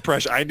Knotts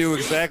impression. I knew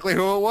exactly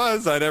who it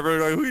was. I never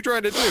know who you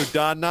trying to do.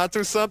 Don Knotts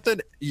or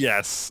something?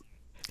 Yes.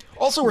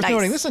 Also worth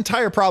noting, this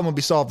entire problem would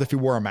be solved if he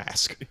wore a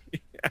mask.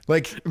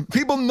 Like,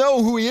 people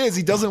know who he is.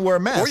 He doesn't wear a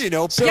mask.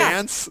 Or,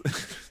 pants.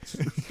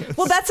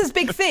 Well, that's his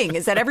big thing,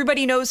 is that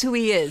everybody knows who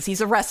he is. He's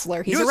a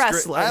wrestler. He's a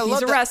wrestler.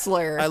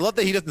 I love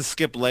that he doesn't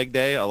skip leg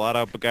day. A lot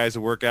of guys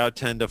who work out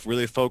tend to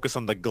really focus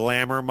on the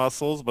glamour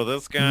muscles, but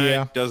this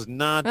guy does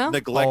not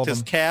neglect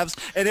his calves.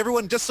 And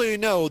everyone, just so you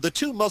know, the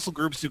two muscle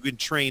groups who can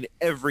train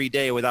every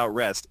day without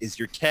rest is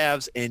your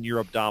calves and your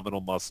abdominal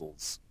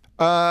muscles.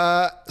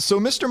 So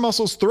Mr.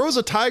 Muscles throws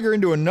a tiger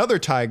into another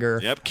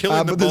tiger. Yep,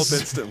 killing them both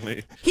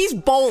instantly. He's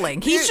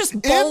bowling. He's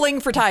just bowling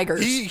for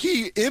tigers.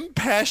 He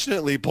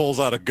impassionately pulls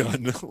out a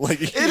gun.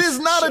 It is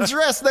not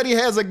addressed that he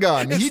has a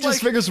gun. He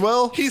just figures,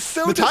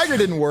 the tiger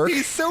didn't work.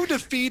 He's so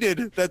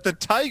defeated that the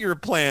tiger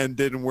plan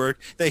didn't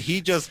work that he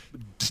just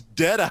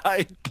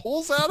dead-eyed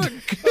pulls out a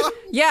gun.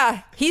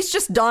 Yeah, he's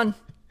just done.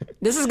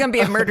 This is going to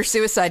be a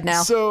murder-suicide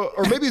now.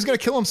 Or maybe he's going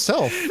to kill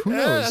himself. Who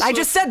knows? I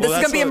just said this is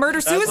going to be a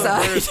murder-suicide. That's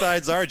what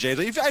murder-suicides are,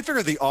 James. I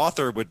figured the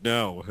author would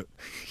know.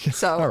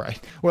 So. All right.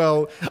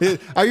 Well,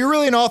 are you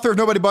really an author if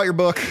nobody bought your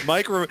book?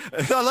 Mike, I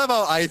love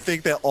how I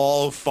think that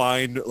all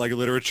fine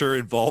literature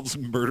involves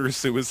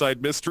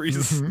murder-suicide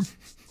mysteries. Mm-hmm.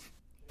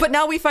 But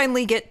now we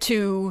finally get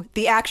to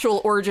the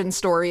actual origin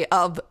story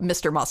of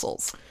Mr.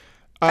 Muscles.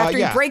 After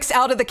he breaks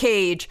out of the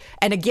cage,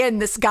 and again,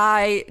 this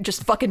guy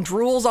just fucking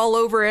drools all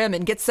over him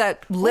and gets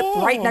that lip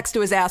right next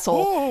to his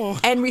asshole.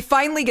 And we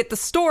finally get the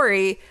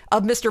story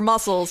of Mr.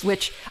 Muscles,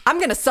 which I'm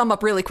going to sum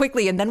up really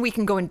quickly, and then we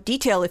can go in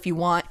detail if you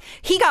want.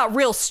 He got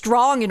real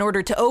strong in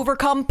order to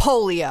overcome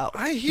polio.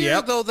 I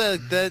hear, though,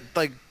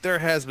 that there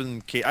has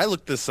been... I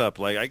looked this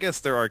up. I guess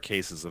there are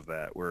cases of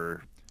that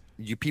where...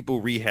 people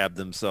rehab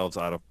themselves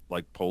out of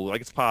polio.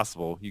 It's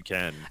possible. You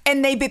can.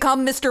 And they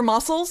become Mr.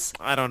 Muscles?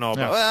 I don't know.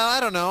 Well, I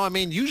don't know. I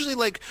mean, usually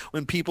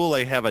when people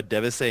have a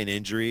devastating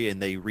injury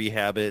and they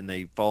rehab it and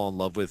they fall in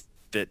love with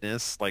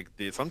fitness,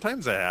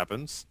 sometimes that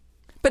happens.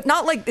 But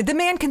not the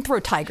man can throw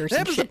tigers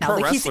and shit now.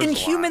 He's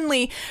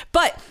inhumanly.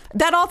 But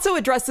that also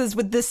addresses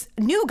with this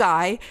new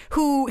guy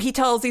who he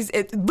tells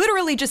it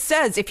literally just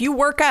says, if you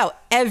work out,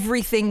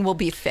 everything will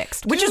be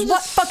fixed. Which is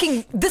what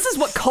this is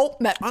what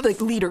cult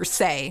leaders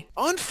say.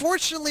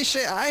 Unfortunately,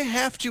 Shay, I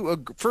have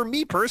to, for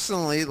me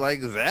personally,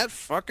 that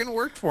fucking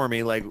worked for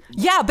me.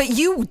 Yeah, but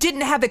you didn't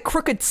have a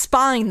crooked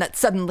spine that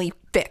suddenly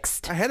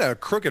fixed. I had a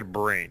crooked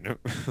brain.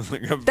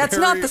 That's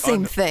not the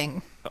same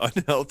thing.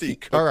 Unhealthy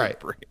crooked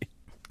brain.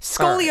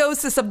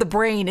 Scoliosis of the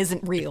brain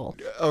isn't real.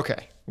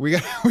 Okay. We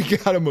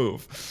got to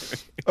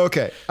move.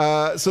 Okay.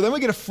 So then we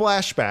get a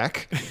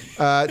flashback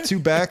to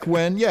back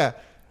when,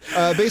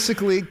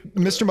 basically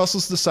Mr.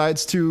 Muscles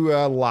decides to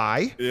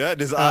lie. Yeah,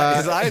 his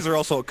eyes are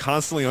also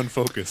constantly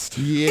unfocused.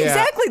 Yeah.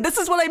 Exactly. This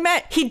is what I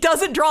meant. He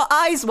doesn't draw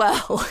eyes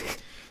well.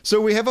 So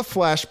we have a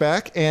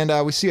flashback,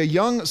 and we see a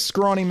young,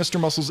 scrawny Mr.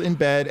 Muscles in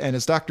bed, and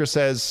his doctor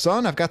says,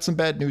 "Son, I've got some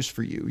bad news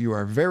for you. You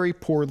are very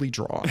poorly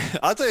drawn."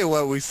 I'll tell you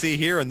what we see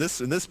here in this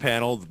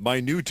panel,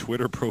 my new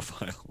Twitter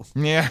profile.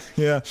 Yeah.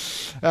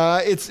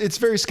 It's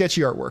very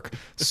sketchy artwork.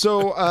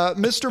 So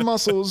Mr.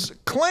 Muscles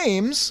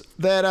claims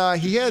that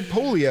he had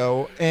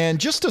polio, and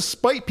just to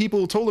spite people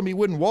who told him he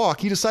wouldn't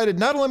walk, he decided,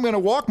 not only am I going to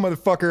walk,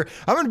 motherfucker,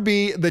 I'm going to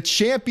be the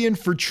champion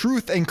for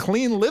truth and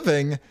clean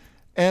living,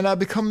 and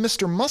become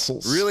Mr.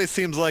 Muscles. Really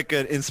seems like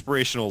an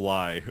inspirational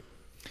lie.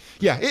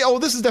 Yeah.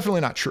 This is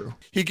definitely not true.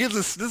 He gives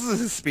us, this is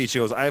his speech. He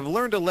goes, "I've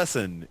learned a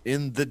lesson.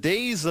 In the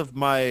days of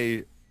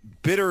my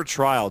bitter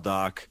trial,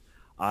 Doc,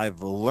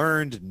 I've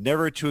learned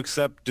never to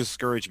accept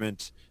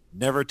discouragement,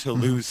 never to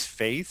lose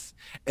faith."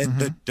 And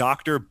the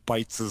doctor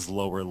bites his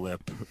lower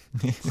lip.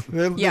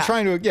 They're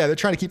trying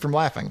to keep from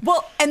laughing.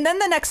 Well, and then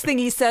the next thing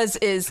he says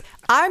is,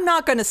 "I'm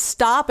not going to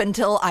stop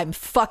until I'm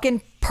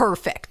fucking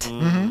perfect."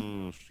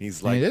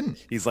 He's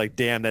like,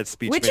 damn, that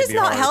speech which made is me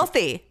not hard.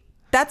 healthy.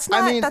 That's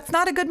not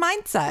a good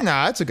mindset.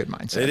 Nah, it's a good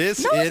mindset. It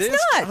is. No, it it's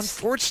is. not.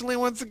 Unfortunately,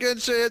 once again,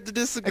 Shay had to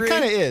disagree. It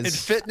kind of is. In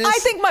fitness, I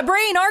think my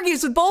brain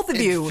argues with both of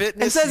you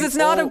and says it's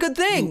not a good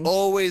thing. You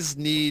always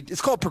need.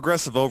 It's called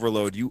progressive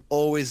overload. You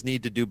always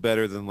need to do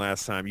better than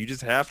last time. You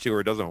just have to,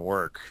 or it doesn't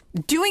work.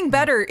 Doing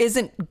better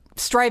isn't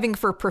striving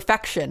for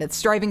perfection. It's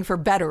striving for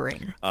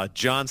bettering.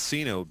 John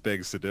Cena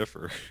begs to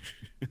differ.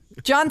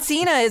 John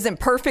Cena isn't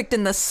perfect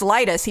in the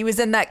slightest. He was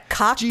in that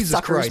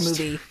Cocksuckers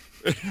movie.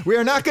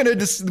 We're not going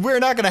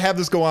to have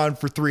this go on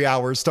for 3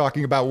 hours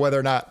talking about whether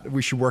or not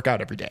we should work out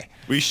every day.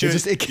 We should.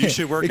 You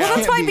should work out. Well,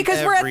 that's fine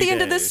because we're at the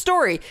end of this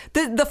story.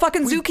 The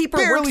fucking zookeeper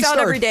works out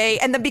every day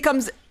and then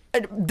becomes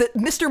the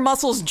Mr.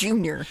 Muscles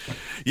Jr.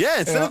 Yeah,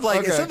 instead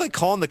of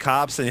calling the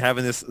cops and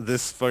having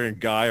this fucking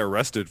guy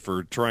arrested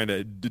for trying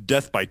to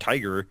death by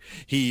tiger,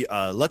 he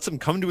lets him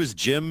come to his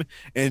gym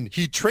and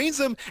he trains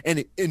them.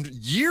 And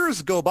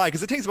years go by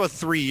because it takes about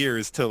 3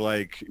 years to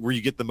like where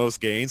you get the most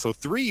gain. So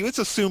let's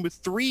assume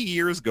 3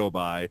 years go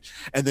by,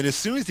 and then as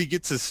soon as he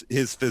gets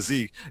his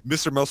physique,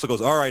 Mr. Muscle goes,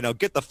 "All right, now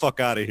get the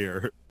fuck out of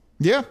here."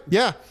 Yeah.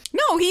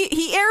 No,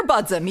 he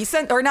airbuds him. He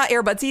sent, or not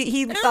airbuds.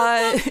 He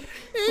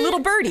little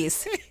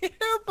birdies. He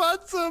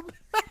airbuds him.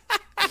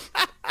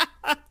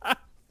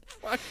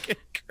 Fucking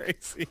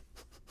crazy.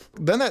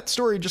 Then that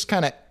story just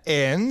kind of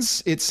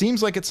ends. It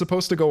seems like it's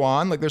supposed to go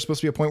on. Like there's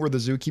supposed to be a point where the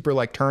zookeeper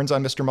like turns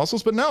on Mr.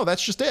 Muscles, but no,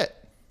 that's just it.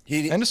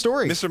 End of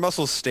story. Mr.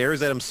 Muscles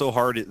stares at him so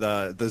hard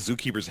the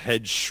zookeeper's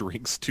head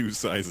shrinks 2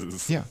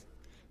 sizes.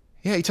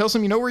 Yeah, he tells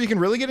him, you know where you can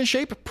really get in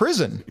shape?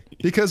 Prison.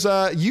 Because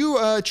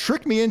you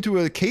tricked me into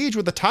a cage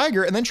with a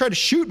tiger and then tried to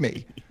shoot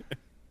me.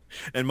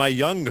 And my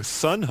young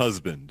son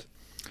husband.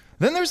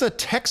 Then there's a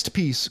text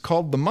piece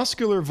called The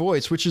Muscular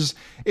Voice,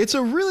 it's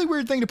a really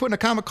weird thing to put in a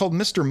comic called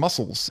Mr.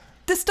 Muscles.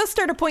 This does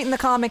start a point in the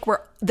comic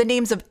where the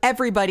names of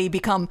everybody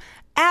become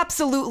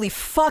absolutely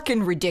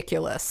fucking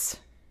ridiculous.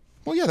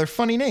 Well, yeah, they're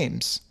funny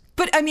names.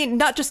 But I mean,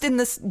 not just in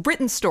this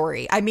written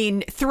story. I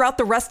mean, throughout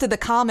the rest of the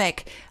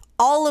comic,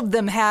 all of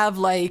them have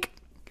like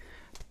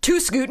 2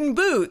 Scootin'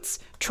 Boots,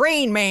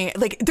 Train Man.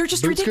 Like they're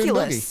just Boots,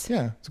 ridiculous.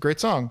 Yeah, it's a great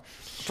song.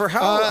 For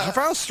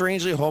how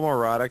strangely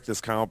homoerotic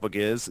this comic book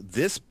is,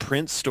 this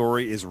Prince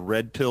story is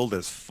red-pilled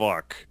as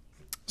fuck.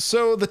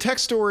 So the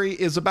text story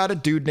is about a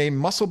dude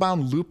named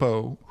Musclebound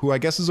Lupo, who I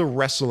guess is a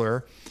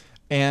wrestler.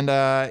 And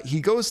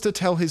he goes to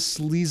tell his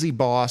sleazy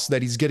boss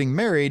that he's getting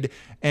married,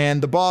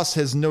 and the boss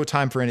has no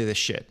time for any of this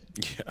shit.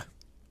 Yeah.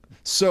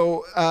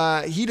 So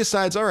he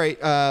decides, all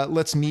right,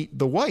 let's meet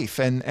the wife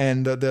and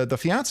the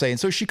fiance. And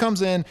so she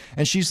comes in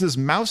and she's this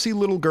mousy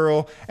little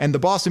girl. And the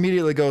boss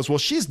immediately goes, well,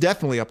 she's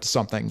definitely up to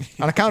something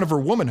on account of her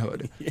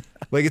womanhood. Yeah.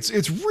 Like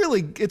it's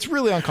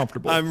really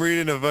uncomfortable. I'm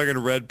reading a fucking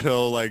red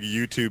pill like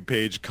YouTube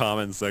page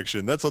comment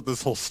section. That's what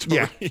this whole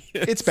story is.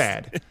 It's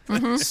bad.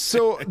 Mm-hmm.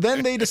 So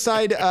then they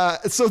decide.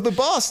 So the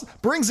boss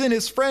brings in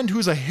his friend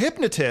who's a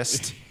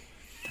hypnotist.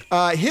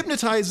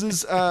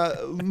 Hypnotizes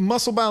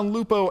Musclebound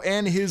Lupo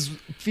and his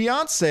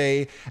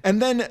fiance,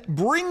 and then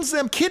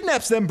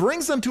kidnaps them,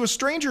 brings them to a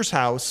stranger's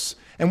house,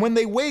 and when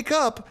they wake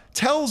up,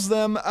 tells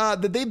them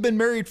that they've been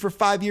married for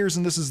 5 years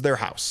and this is their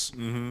house.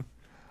 Mm-hmm.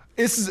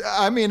 It's,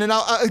 I mean, an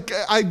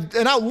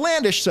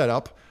outlandish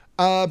setup,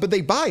 but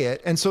they buy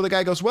it, and so the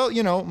guy goes, well,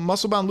 you know,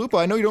 Musclebound Lupo,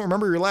 I know you don't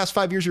remember your last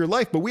 5 years of your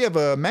life, but we have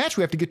a match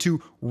we have to get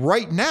to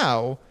right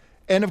now.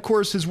 And of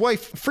course, his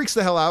wife freaks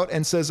the hell out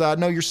and says,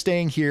 no, you're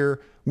staying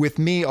here with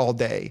me all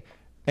day.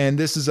 And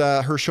this is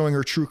her showing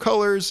her true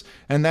colors.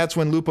 And that's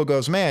when Lupo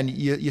goes, man,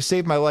 you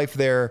saved my life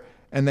there.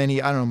 And then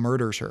he,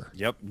 murders her.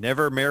 Yep.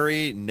 Never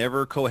marry,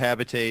 never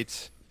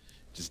cohabitate.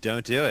 Just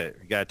don't do it.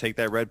 You got to take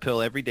that red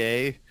pill every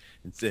day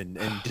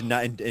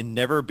and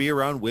never be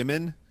around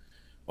women.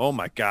 Oh,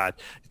 my God.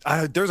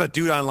 There's a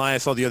dude online I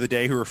saw the other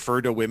day who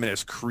referred to women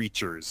as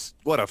creatures.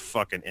 What a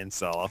fucking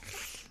incel.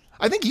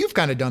 I think you've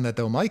kind of done that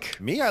though, Mike.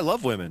 Me, I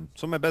love women.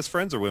 Some of my best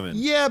friends are women.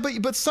 Yeah,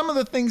 but some of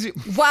the things.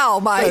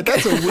 Wow, Mike.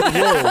 That's a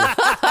whoa.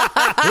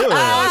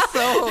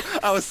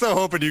 I was so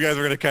hoping you guys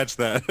were gonna catch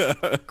that.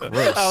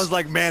 Gross. I was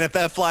like, man, if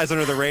that flies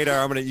under the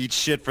radar, I'm gonna eat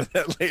shit for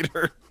that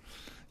later.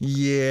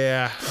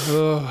 Yeah.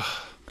 Ugh.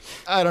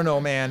 I don't know,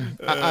 man.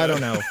 I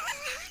don't know.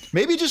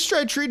 Maybe just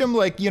try to treat them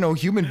like,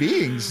 human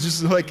beings.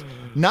 Just like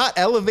not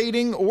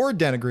elevating or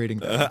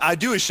denigrating them. I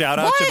do a shout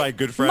out to my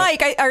good friend.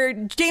 Mike,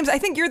 James, I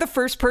think you're the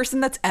first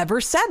person that's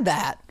ever said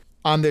that.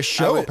 On this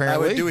show,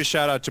 apparently. I would do a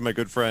shout out to my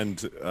good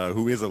friend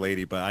who is a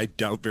lady, but I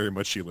doubt very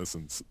much she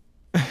listens.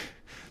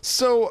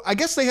 So I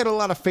guess they had a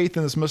lot of faith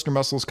in this Mr.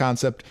 Muscles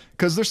concept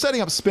because they're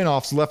setting up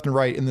spin-offs left and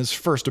right in this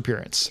first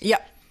appearance.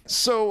 Yep.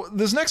 So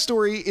this next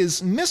story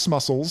is Miss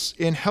Muscles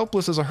in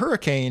Helpless as a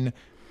Hurricane.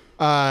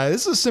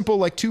 This is a simple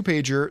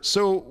 2-pager.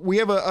 So we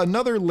have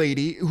another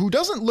lady who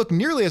doesn't look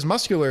nearly as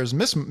muscular as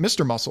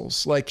Mr.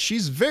 Muscles. Like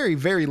she's very,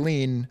 very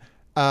lean,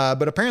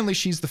 but apparently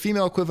she's the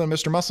female equivalent of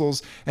Mr.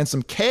 Muscles, and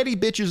some catty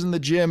bitches in the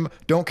gym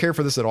don't care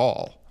for this at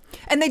all.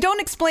 And they don't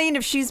explain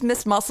if she's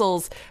Miss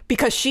Muscles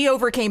because she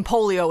overcame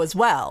polio as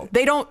well.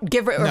 They don't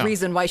give her a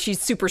reason why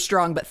she's super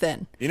strong but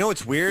thin. You know,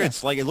 it's weird. Yeah.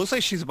 It's like, it looks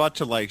like she's about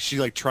to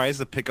she tries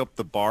to pick up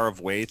the bar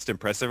of weights to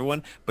impress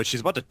everyone, but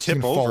she's about to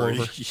tip over.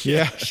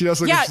 Yeah, she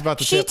does look like she's about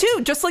to tip. She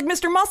too, just like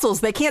Mr.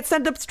 Muscles. They can't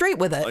stand up straight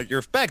with it.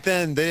 Like, back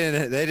then, they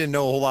didn't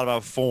know a whole lot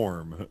about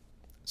form.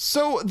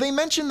 So they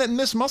mentioned that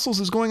Miss Muscles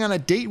is going on a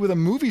date with a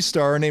movie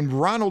star named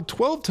Ronald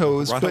 12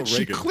 Toes, but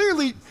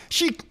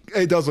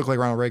it does look like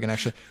Ronald Reagan,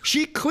 actually.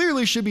 She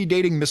clearly should be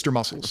dating Mr.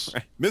 Muscles.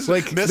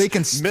 Right.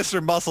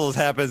 Mr. Muscles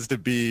happens to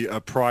be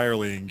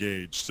priorly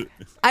engaged.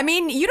 I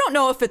mean, you don't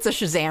know if it's a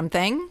Shazam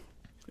thing.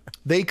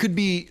 They could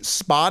be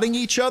spotting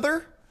each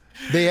other.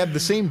 They have the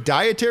same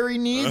dietary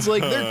needs.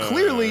 Like,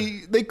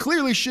 they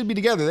clearly should be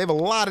together. They have a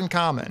lot in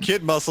common.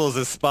 Kid Muscles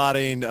is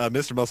spotting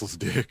Mr. Muscles'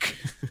 dick.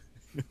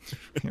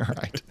 All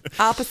right.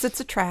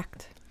 Opposites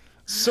attract.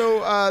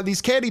 So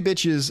these catty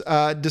bitches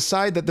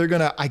decide that they're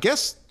gonna, I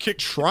guess,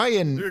 try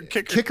and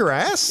kick her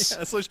ass.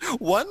 Yeah, so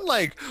one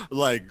like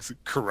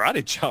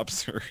karate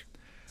chops her.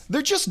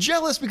 They're just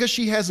jealous because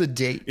she has a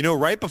date. You know,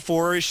 right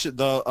before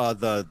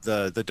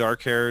the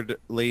dark-haired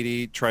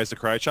lady tries to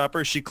karate chop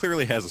her, she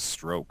clearly has a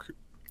stroke.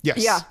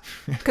 Yes. Yeah.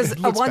 Because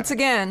once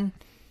again,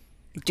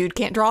 dude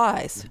can't draw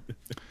eyes.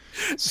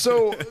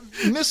 So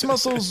Miss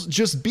Muscles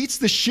just beats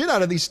the shit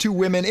out of these two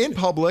women in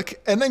public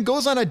and then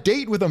goes on a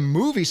date with a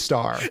movie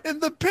star.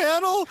 In the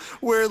panel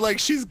where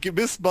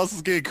Miss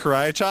Muscles getting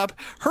karate chop,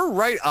 her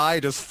right eye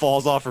just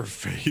falls off her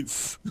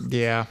face.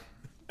 Yeah.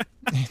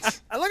 Look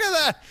at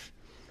that.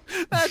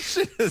 That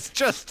shit is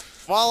just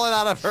falling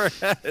out of her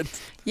head.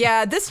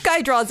 Yeah, this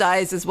guy draws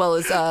eyes as well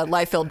as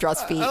Liefeld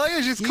draws feet. I like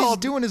how she's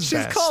doing his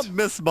best. She's called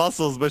Miss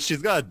Muscles, but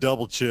she's got a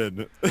double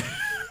chin.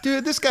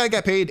 Dude, this guy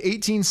got paid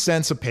 18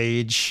 cents a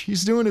page.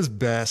 He's doing his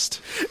best.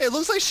 It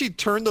looks like she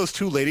turned those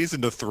two ladies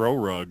into throw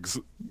rugs.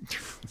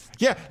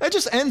 Yeah, that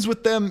just ends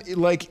with them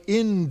like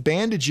in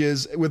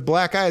bandages with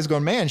black eyes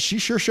going, man, she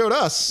sure showed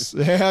us.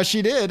 Yeah,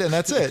 she did, and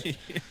that's it.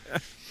 Yeah.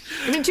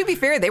 I mean, to be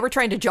fair, they were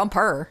trying to jump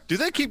her. Do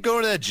they keep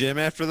going to that gym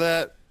after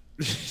that?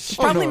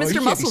 Probably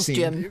Mr. Muscles'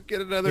 gym. You get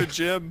another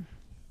gym.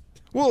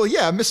 Well,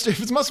 yeah, if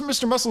it's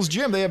Mr. Muscles'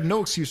 gym, they have no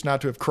excuse not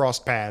to have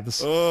crossed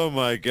paths. Oh,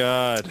 my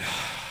God.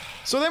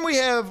 So then we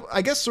have,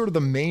 I guess, sort of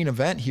the main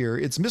event here.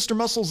 It's Mr.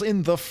 Muscles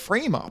in the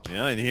frame-up.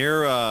 Yeah, and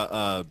here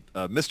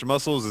Mr.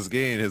 Muscles is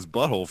getting his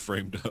butthole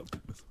framed up.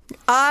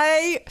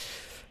 I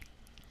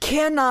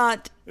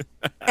cannot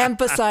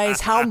emphasize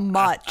how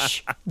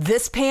much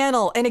this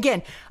panel, and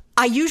again,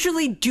 I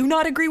usually do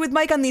not agree with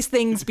Mike on these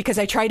things because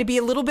I try to be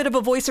a little bit of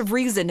a voice of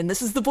reason, and this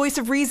is the voice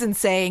of reason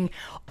saying,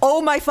 oh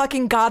my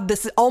fucking God,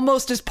 this is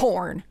almost as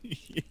porn.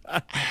 Yeah.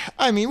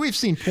 I mean, we've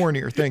seen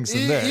pornier things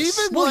than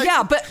this.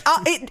 Yeah, but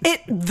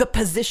the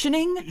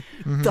positioning,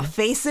 the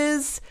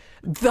faces,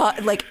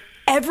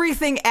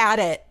 everything at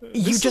it,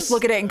 you just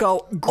look at it and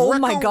go, oh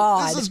my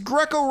God. This is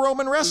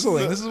Greco-Roman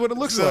wrestling. This is what it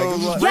looks like.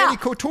 This is Randy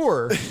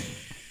Couture.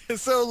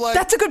 That's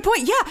a good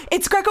point. Yeah,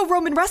 it's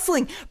Greco-Roman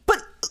wrestling,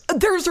 but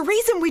there's a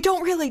reason we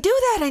don't really do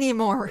that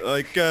anymore.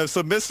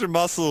 So Mr.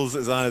 Muscles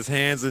is on his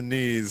hands and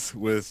knees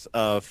with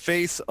a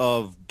face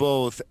of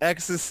both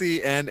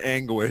ecstasy and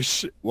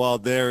anguish, while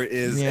there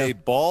is a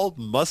bald,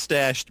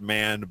 mustached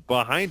man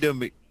behind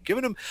him,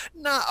 giving him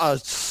not a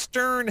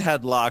stern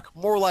headlock,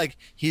 more like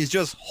he's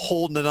just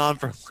holding it on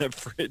for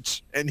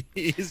leverage, and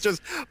he's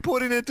just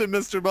putting it to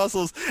Mr.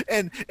 Muscles.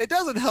 And it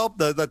doesn't help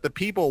that the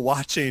people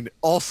watching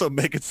also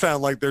make it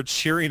sound like they're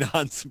cheering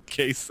on some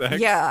gay sex.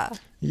 Yeah.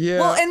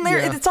 Yeah. Well, and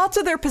it's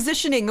also their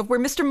positioning of where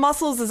Mr.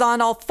 Muscles is on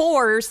all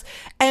fours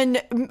and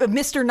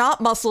Mr. Not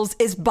Muscles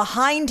is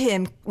behind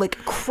him, like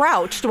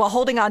crouched while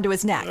holding onto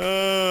his neck.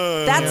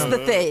 That's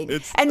the thing.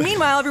 And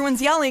meanwhile,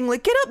 everyone's yelling,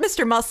 like, get up,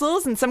 Mr.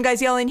 Muscles. And some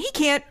guy's yelling, he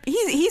can't,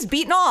 he's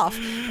beaten off.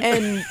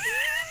 And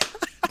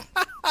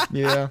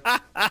yeah.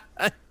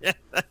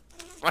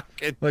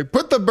 Like,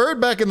 put the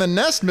bird back in the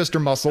nest,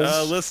 Mr.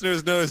 Muscles.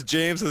 Listeners notice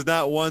James has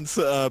not once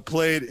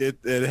played it.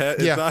 It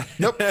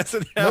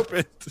hasn't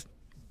happened.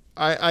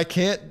 I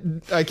can't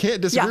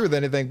disagree with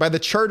anything. By the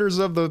charters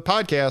of the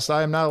podcast,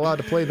 I am not allowed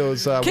to play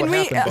those happened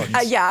buttons.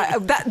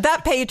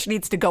 That page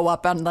needs to go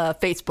up on the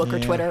Facebook or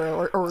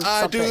Twitter or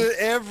something.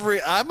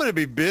 I'm going to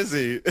be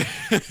busy.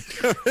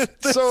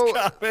 So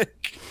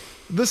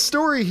the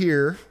story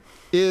here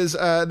is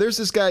there's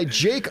this guy,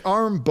 Jake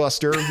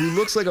Armbuster, who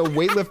looks like a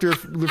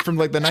weightlifter from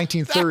like the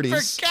 1930s. I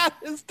forgot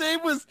his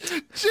name was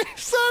Jake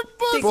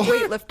Armbuster. Big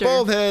weightlifter.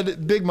 Bald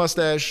head, big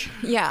mustache.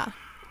 Yeah.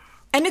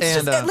 And it's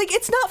just like,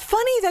 it's not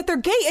funny that they're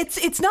gay.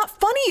 It's not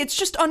funny. It's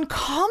just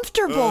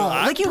uncomfortable.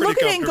 Like you look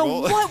at it and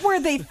go, what were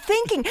they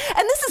thinking? And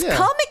this is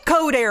comic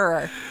code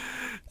era.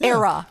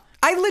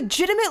 I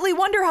legitimately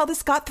wonder how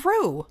this got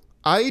through.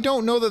 I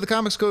don't know that the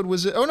Comics Code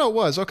was. Oh no, it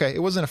was. Okay,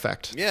 it was in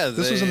effect. Yeah,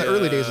 this was in the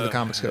early days of the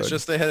Comics Code. It's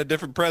just they had a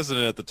different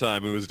president at the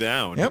time who was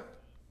down. Yep.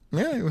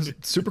 Yeah, it was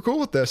super cool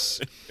with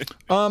this.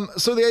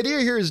 So the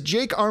idea here is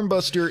Jake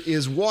Armbuster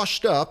is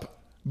washed up.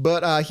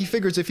 But he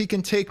figures if he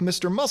can take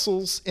Mr.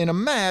 Muscles in a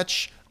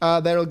match,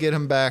 that'll get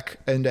him back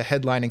into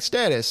headlining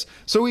status.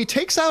 So he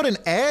takes out an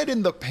ad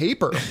in the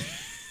paper.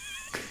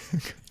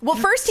 Well,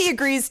 first he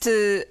agrees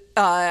to,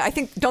 I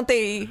think, don't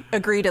they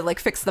agree to, like,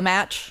 fix the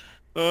match?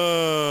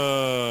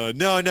 No.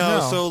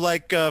 So,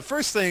 like,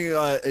 first thing,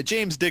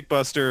 James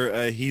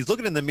Dickbuster, he's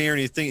looking in the mirror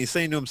and he's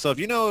saying to himself,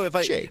 you know,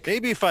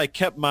 maybe if I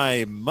kept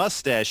my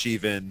mustache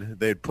even,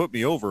 they'd put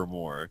me over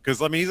more.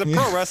 Because, I mean, he's a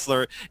pro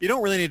wrestler. You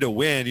don't really need to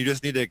win. You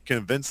just need to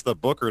convince the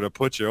booker to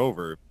put you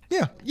over.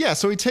 Yeah.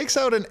 So he takes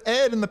out an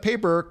ad in the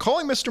paper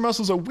calling Mr.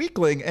 Muscles a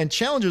weakling and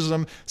challenges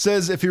him,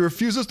 says if he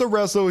refuses to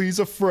wrestle, he's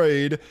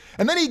afraid.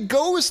 And then he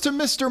goes to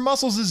Mr.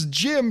 Muscles'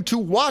 gym to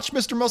watch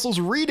Mr. Muscles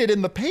read it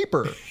in the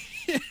paper.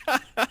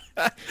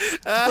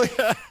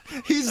 Like,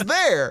 he's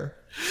there.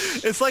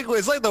 It's like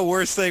the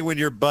worst thing when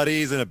your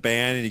buddy's in a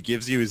band and he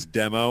gives you his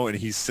demo and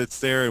he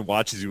sits there and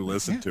watches you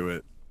listen to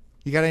it.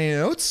 You got any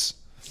notes?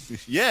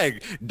 Yeah,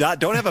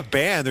 don't have a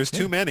band. There's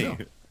too many. No.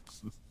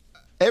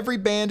 Every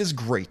band is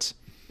great.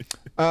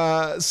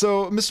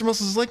 So Mr.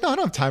 Muscles is like, no, I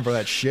don't have time for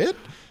that shit.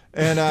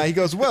 And he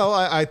goes, well,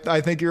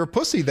 I think you're a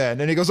pussy then.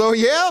 And he goes, oh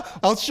yeah,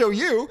 I'll show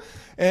you.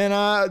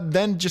 And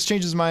then just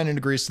changes his mind and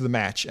agrees to the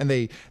match. And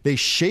they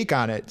shake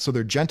on it, so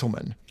they're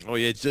gentlemen. Oh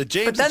yeah,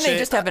 James. But then they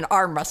just have an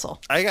arm wrestle.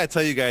 I gotta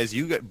tell you guys,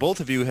 both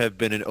of you have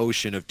been an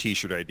ocean of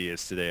T-shirt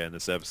ideas today on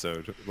this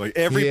episode. Like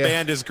every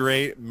band is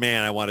great.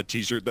 Man, I want a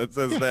T-shirt that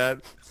says that.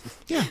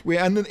 Yeah,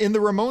 and in the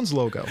Ramones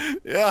logo.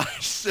 Yeah,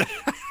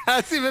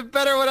 that's even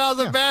better when I was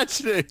a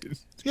match name.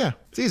 Yeah,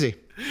 it's easy.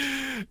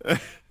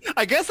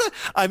 I guess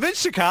I'm in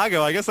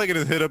Chicago. I guess I can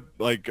just hit up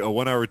like a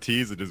 1 hour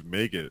tease and just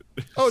make it.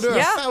 Oh, there are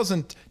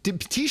 1,000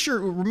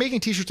 T-shirt. We're making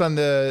T-shirts on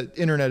the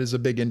internet is a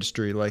big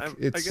industry. Like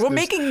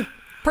making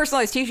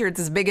personalized T-shirts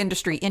is a big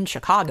industry in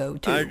Chicago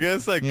too. I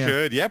guess I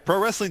could. Yeah, pro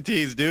wrestling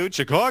tees, dude.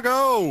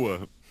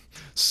 Chicago.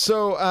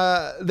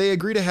 So they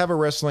agree to have a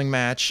wrestling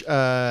match. They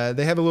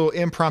have a little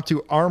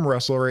impromptu arm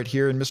wrestle right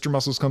here, and Mr.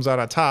 Muscles comes out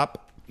on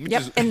top.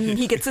 Yep, and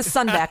he gets his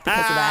son back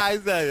because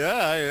of that.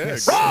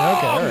 Yes. Okay,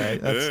 all right.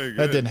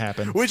 That didn't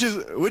happen. Which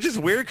is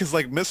weird because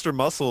like Mr.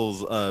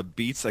 Muscles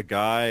beats a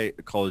guy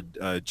called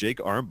Jake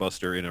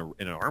Armbuster in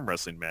an arm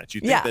wrestling match. Do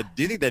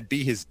you think that'd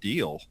be his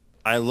deal?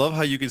 I love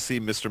how you can see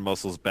Mr.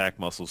 Muscles' back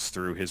muscles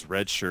through his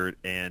red shirt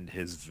and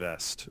his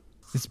vest.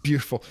 It's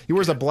beautiful. He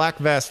wears a black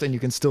vest, and you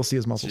can still see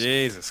his muscles.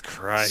 Jesus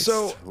Christ.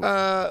 So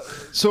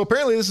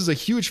apparently this is a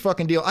huge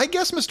fucking deal. I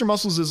guess Mr.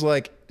 Muscles is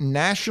like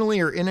nationally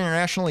or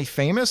internationally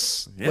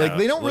famous. Yeah, like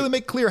they don't really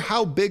make clear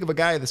how big of a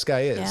guy this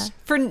guy is. Yeah.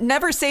 For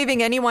never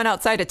saving anyone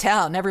outside of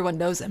town, everyone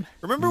knows him.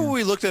 Remember when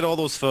we looked at all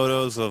those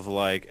photos of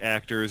like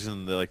actors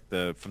in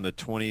the from the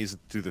 20s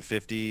through the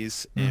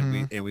 50s,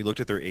 and we looked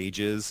at their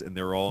ages, and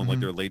they were all in like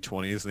their late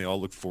 20s, and they all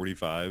look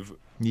 45.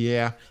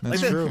 Yeah,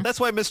 that's true. That's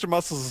why Mr.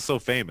 Muscles is so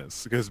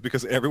famous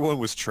because everyone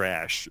was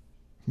trash.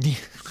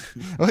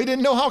 Well, he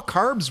didn't know how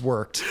carbs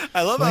worked.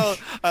 I love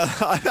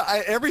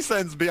how every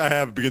sentence I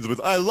have begins with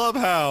 "I love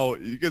how,"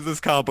 because this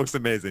comic book's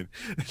amazing.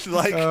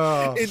 Like,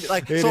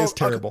 it is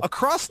terrible.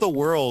 Across the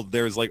world,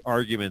 there's like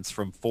arguments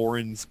from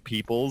foreign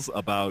peoples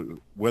about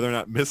whether or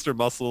not Mr.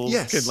 Muscles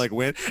can like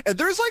win, and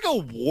there's like a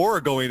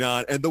war going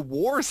on, and the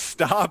war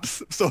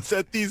stops so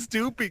that these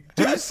two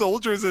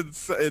soldiers in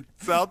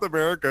South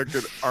America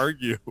could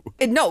argue.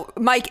 No,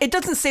 Mike, it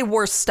doesn't say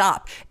wars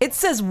stop. It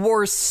says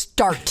wars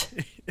start.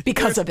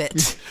 Because of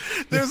it.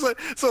 There's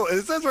so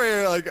it says right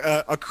here, like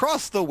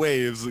across the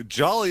waves,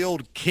 jolly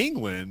old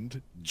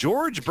Kingland,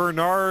 George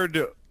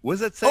Bernard, what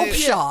does that say?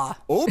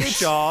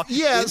 Opshaw.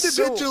 Yeah,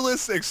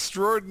 individualist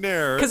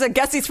extraordinaire. Because I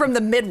guess he's from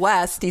the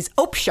Midwest. He's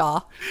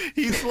Opshaw.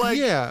 He's like,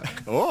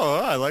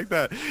 oh, I like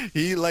that.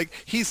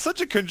 He's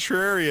such a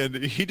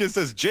contrarian. He just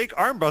says Jake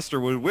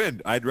Armbuster would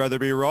win. I'd rather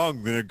be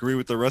wrong than agree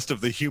with the rest of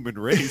the human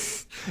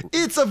race.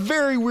 It's a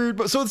very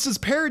weird. So it's this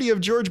parody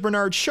of George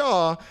Bernard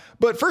Shaw.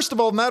 But first of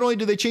all, not only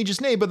did they change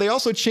his name, but they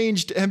also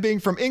changed him being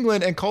from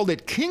England and called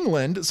it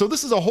Kingland. So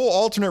this is a whole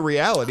alternate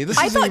reality.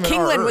 I thought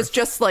Kingland was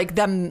just like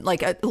them,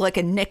 like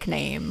a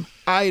nickname.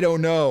 I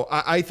don't know.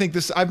 I think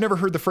this. I've never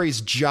heard the phrase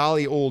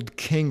 "jolly old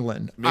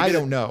Kingland." I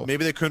don't know.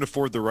 Maybe they couldn't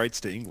afford the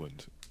rights to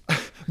England.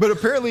 But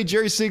apparently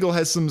Jerry Siegel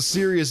has some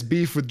serious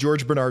beef with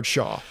George Bernard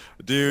Shaw.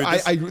 Dude,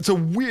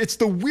 it's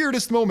the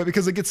weirdest moment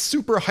because it gets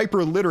super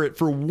hyper literate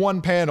for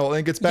one panel and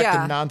it gets back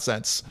to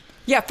nonsense.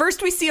 Yeah,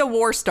 first we see a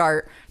war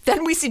start,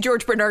 then we see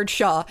George Bernard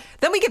Shaw,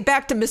 then we get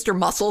back to Mr.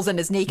 Muscles and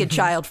his naked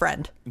child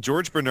friend.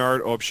 George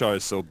Bernard Opshaw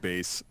is so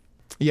base.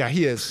 Yeah,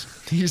 he is.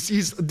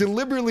 He's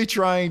deliberately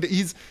trying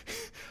to.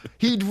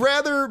 He'd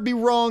rather be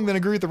wrong than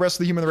agree with the rest of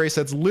the human race.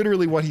 That's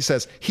literally what he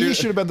says. He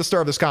should have been the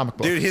star of this comic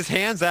book. Dude, his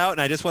hand's out,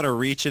 and I just want to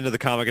reach into the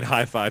comic and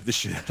high five the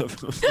shit out of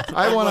him.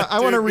 I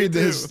want to read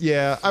his.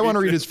 Yeah, I want to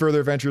read his further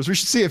adventures. We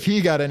should see if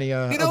he got any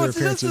other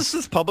appearances. This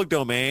is public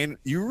domain.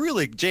 You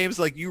really, James,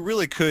 you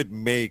really could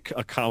make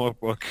a comic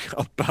book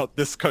about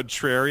this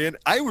contrarian.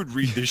 I would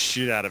read the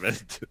shit out of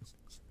it.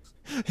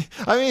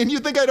 I mean, you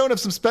think I don't have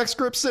some spec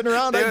scripts sitting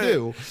around? I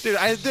do. Dude,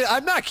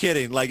 I'm not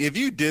kidding. Like, if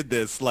you did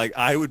this,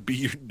 I would be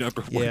your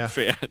number one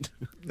fan.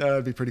 That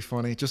would be pretty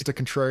funny. Just a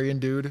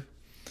contrarian dude.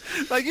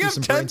 Like, you have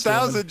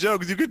 10,000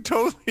 jokes. You could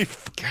totally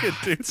fucking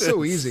do this.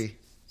 So easy.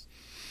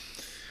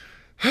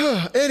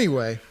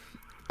 Anyway,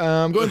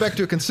 Going back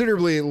to a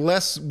considerably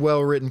less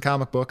well-written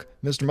comic book,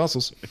 Mr.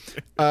 Muscles.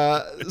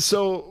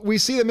 So we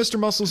see that Mr.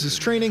 Muscles is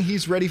training.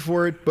 He's ready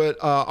for it. But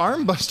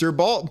Armbuster,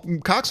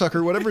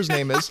 Cocksucker, whatever his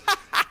name is,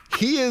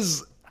 he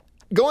is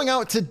going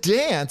out to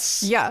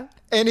dance. Yeah.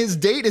 And his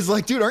date is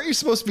like, dude, aren't you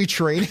supposed to be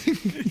training?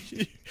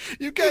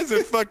 You guys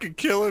are fucking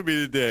killing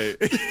me today.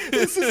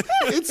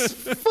 It's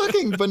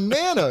fucking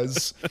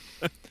bananas.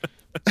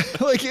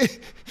 Like,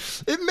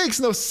 it makes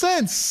no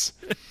sense.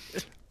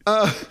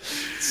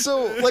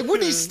 So, like,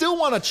 wouldn't he still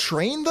want to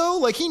train, though?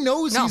 Like, he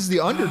knows he's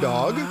the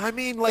underdog. I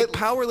mean, like,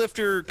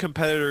 powerlifter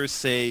competitors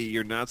say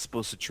you're not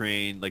supposed to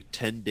train, like,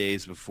 10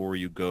 days before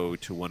you go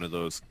to one of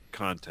those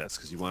contests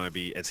because you want to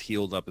be as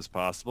healed up as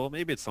possible.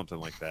 Maybe it's something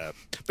like that.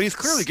 But he's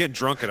clearly getting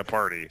drunk at a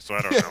party, so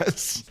I don't know.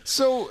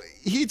 So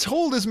he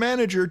told his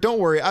manager, don't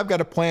worry, I've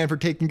got a plan for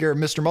taking care of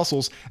Mr.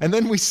 Muscles. And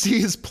then we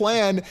see his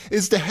plan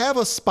is to have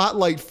a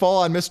spotlight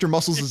fall on Mr.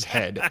 Muscles'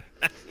 head.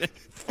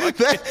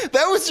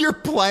 That was your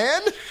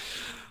plan?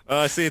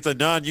 See, it's a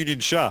non-union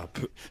shop.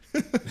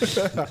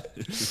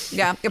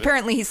 Yeah,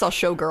 apparently he sells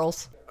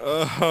showgirls.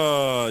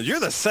 You're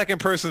the second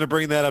person to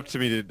bring that up to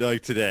me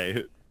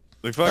today.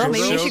 Like, well,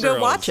 maybe you should go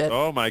watch it.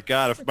 Oh my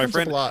god! My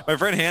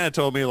friend Hannah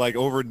told me like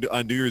over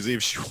on New Year's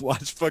Eve she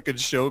watched fucking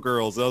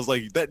Showgirls. I was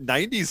like, that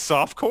 '90s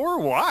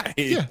softcore? Why?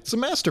 Yeah, it's a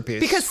masterpiece.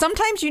 Because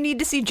sometimes you need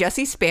to see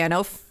Jesse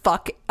Spano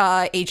fuck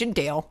Agent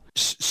Dale.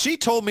 She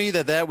told me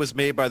that was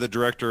made by the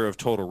director of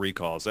Total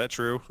Recall. Is that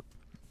true?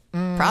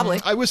 Probably.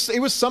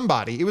 It was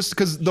somebody. It was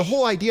because the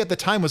whole idea at the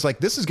time was like,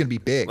 this is going to be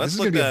big. This is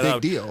going to be a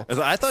big deal.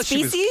 I thought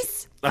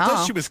Species? I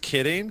thought she was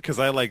kidding because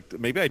I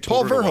told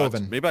Paul her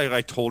Verhoeven.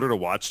 I told her to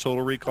watch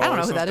Total Recall. I don't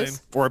know or who something. that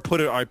is. Or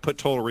I put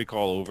Total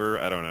Recall over.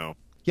 I don't know.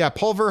 Yeah,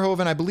 Paul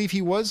Verhoeven. I believe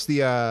he was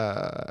the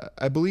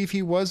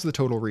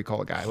Total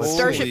Recall guy.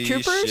 Starship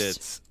Troopers.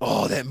 Shit.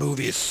 Oh, that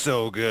movie is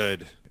so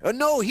good.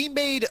 No, he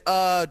made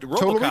RoboCop.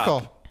 Total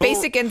Recall.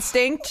 Basic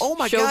Instinct. Oh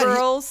my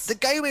Showgirls. God! The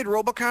guy who made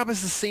RoboCop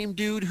is the same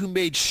dude who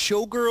made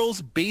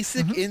Showgirls,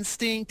 Basic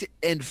Instinct,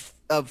 and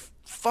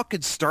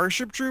fucking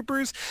Starship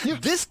Troopers. Yeah.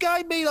 This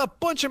guy made a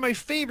bunch of my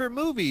favorite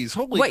movies.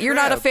 Holy What? crap. You're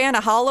not a fan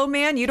of Hollow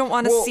Man? You don't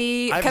want to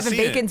see Kevin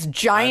Bacon's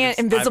giant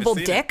invisible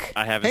dick?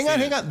 I haven't.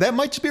 Hang on. That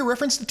might just be a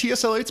reference to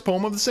T.S. Eliot's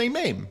poem of the same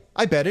name.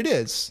 I bet it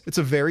is. It's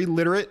a very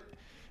literate.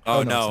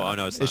 Oh no!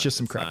 It's just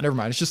some crap. Never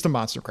mind. It's just the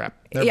monster crap.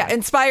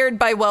 Inspired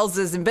by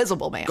Wells's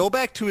Invisible Man. Go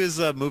back to his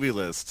movie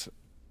list.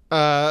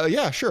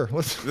 Yeah, sure.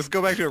 Let's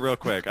go back to it real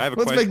quick. I have a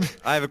question.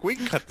 We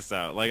can cut this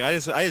out. Like, I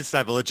just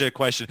have a legit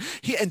question.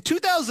 In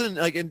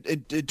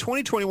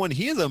 2021,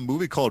 he has a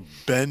movie called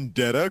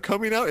Vendetta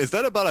coming out. Is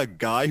that about a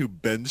guy who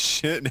bends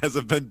shit and has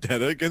a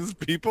vendetta against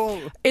people?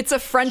 It's a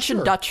French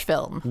and Dutch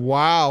film.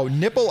 Wow,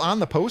 nipple on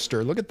the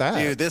poster. Look at that.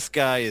 Dude, this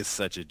guy is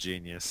such a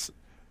genius.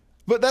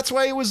 But that's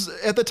why it was,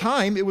 at the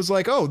time, it was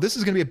like, oh, this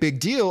is going to be a big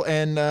deal.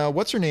 And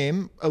what's her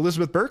name?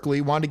 Elizabeth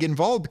Berkley wanted to get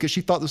involved because she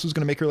thought this was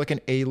going to make her like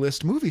an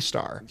A-list movie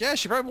star. Yeah,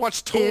 she probably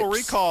watched Total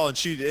Recall and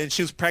she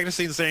was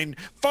practicing saying,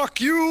 fuck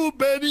you,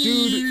 Benny.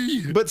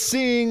 Dude, but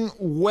seeing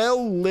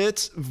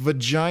well-lit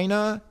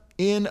vagina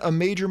in a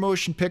major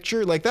motion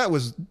picture, like that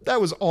was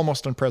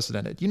almost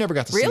unprecedented. You never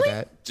got to see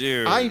that.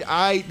 Dude.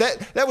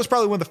 That was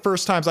probably one of the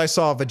first times I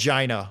saw a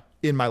vagina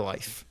in my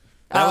life.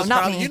 That was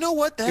not probably, me. you know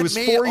what? It was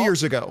 4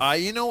 years ago. I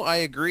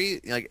agree.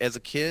 Like, as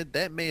a kid,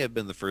 that may have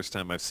been the first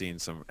time I've seen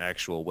some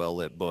actual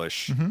well-lit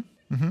bush. Mm-hmm.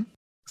 Mm-hmm.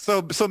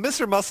 So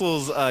Mr.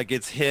 Muscles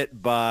gets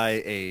hit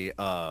by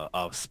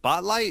a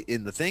spotlight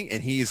in the thing,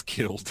 and he's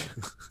killed.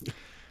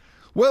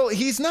 Well,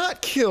 he's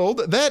not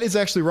killed. That is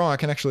actually wrong.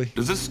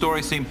 Does this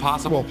story seem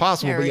possible? Well,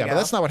 possible, but but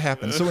that's not what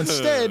happened. So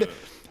instead,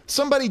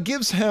 somebody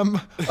gives him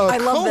a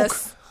Coke. Love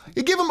this.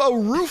 You give him a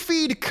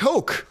roofied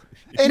Coke.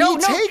 And he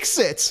takes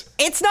it.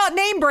 It's not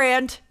name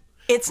brand.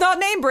 He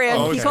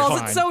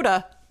calls it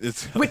soda.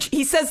 Which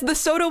he says the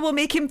soda will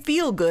make him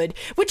feel good,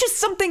 which is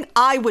something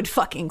I would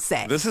fucking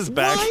say. This is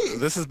back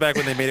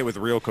when they made it with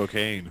real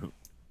cocaine.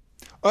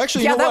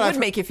 Actually, that would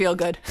make you feel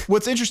good.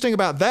 What's interesting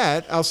about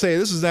that, I'll say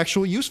this is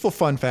actually a useful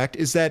fun fact,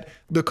 is that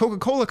the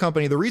Coca-Cola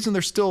company, the reason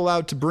they're still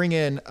allowed to bring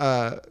in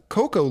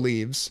cocoa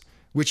leaves,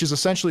 which is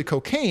essentially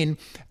cocaine,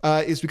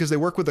 is because they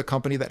work with a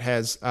company that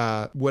has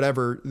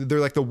they're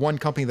like the one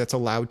company that's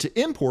allowed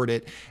to import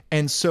it.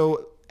 And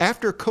so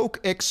after Coke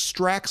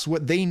extracts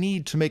what they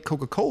need to make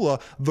Coca-Cola,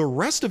 the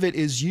rest of it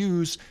is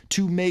used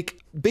to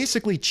make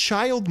basically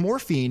child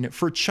morphine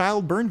for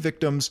child burn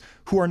victims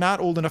who are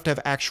not old enough to have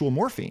actual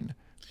morphine.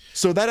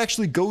 So that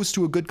actually goes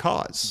to a good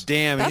cause.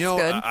 Damn, That's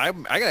good. I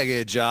gotta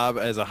get a job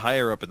as a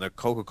higher up in the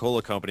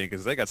Coca-Cola company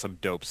because they got some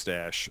dope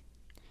stash.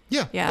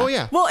 Yeah. Oh,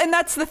 yeah. Well, and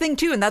that's the thing,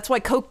 too. And that's why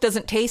Coke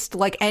doesn't taste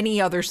like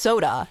any other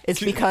soda. It's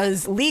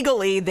because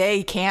legally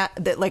they can't,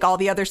 like all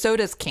the other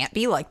sodas can't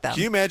be like them.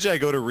 Can you imagine I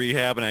go to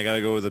rehab and I got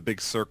to go with a big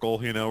circle,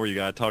 where you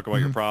got to talk about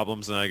your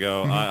problems. And I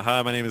go,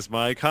 hi, my name is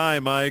Mike. Hi,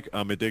 Mike.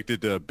 I'm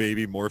addicted to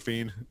baby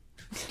morphine.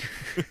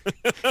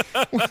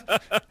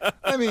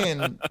 I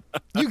mean,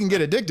 you can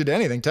get addicted to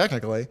anything,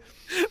 technically.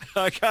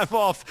 Like except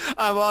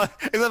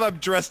I'm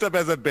dressed up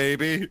as a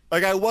baby.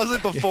 Like I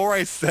wasn't before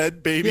I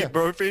said baby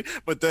morphine,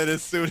 but then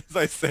as soon as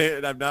I say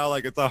it, I'm now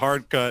like it's a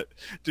hard cut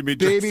to be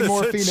dressed baby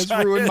morphine has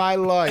ruined my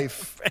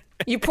life.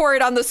 You pour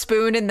it on the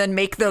spoon and then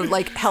make the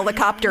like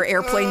helicopter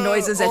airplane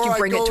noises as you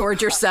bring it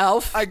towards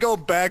yourself. I go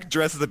back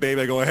dressed as a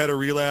baby. I go, I had a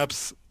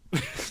relapse.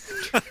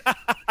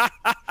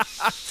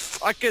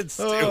 Fucking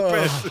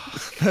stupid.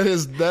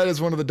 That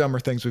is one of the dumber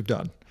things we've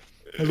done.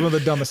 It's one of the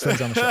dumbest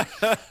things on the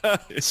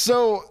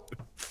show.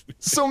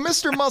 So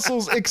Mr.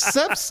 Muscles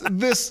accepts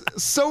this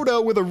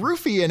soda with a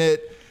roofie in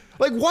it.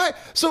 Like, why?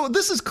 So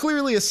this is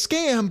clearly a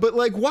scam, but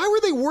like, why were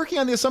they working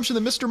on the assumption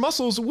that Mr.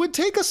 Muscles would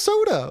take a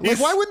soda? Like,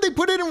 why wouldn't they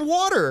put it in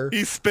water?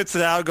 He spits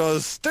it out and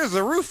goes, there's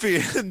a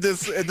roofie in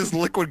this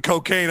liquid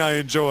cocaine I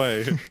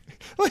enjoy.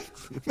 Like,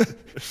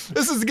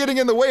 this is getting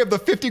in the way of the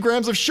 50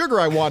 grams of sugar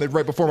I wanted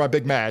right before my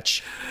big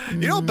match.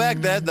 You know, back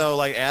then, though,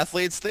 like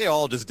athletes, they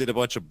all just did a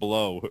bunch of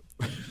blow.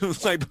 It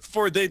was like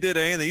before they did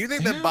anything. You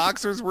think that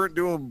boxers weren't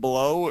doing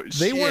blow?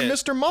 They weren't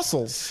Mr.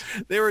 Muscles.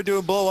 They were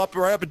doing blow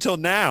right up until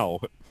now.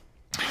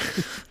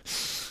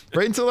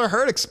 Right until their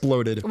heart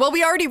exploded. Well,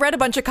 we already read a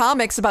bunch of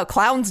comics about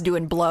clowns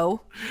doing blow.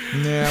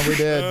 Yeah, we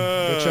did.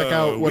 Go check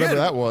out whatever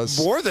that was.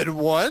 More than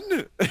one?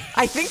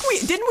 I think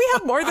didn't we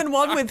have more than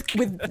one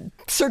with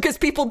circus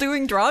people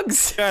doing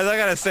drugs? Guys, I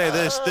gotta say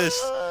this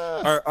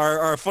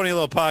our funny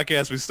little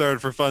podcast we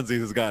started for funsies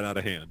has gotten out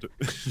of hand.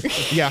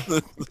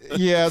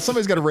 Yeah,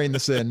 somebody's got to rein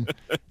this in.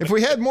 If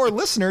we had more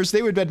listeners,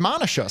 they would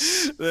admonish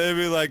us. They'd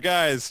be like,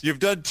 guys, you've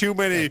done too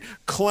many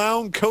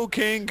clown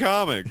cocaine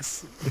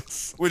comics,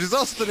 which is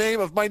also the name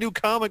of my new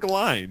comic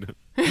line.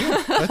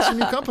 That's your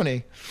new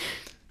company.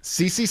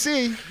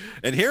 CCC.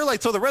 And here,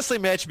 so the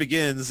wrestling match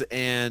begins,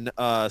 and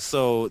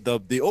so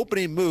the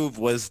opening move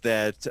was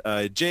that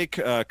Jake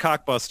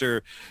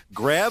Cockbuster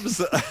grabs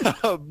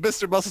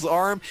Mr. Muscle's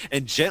arm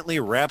and gently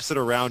wraps it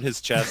around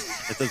his chest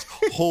and says,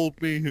 hold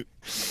me.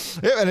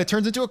 Yeah, and it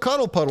turns into a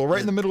cuddle puddle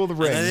right in the middle of the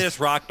ring. And then they just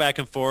rock back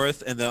and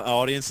forth, and the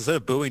audience, instead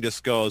of booing,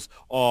 just goes,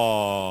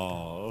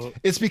 "Aww."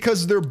 It's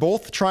because they're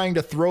both trying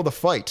to throw the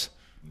fight.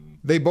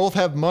 They both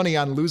have money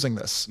on losing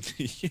this.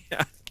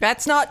 Yeah.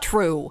 That's not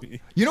true.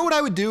 You know what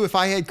I would do if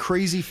I had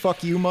crazy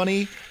fuck you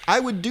money? I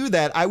would do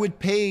that. I would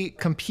pay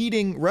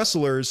competing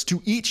wrestlers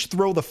to each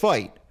throw the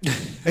fight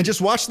and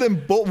just watch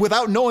them both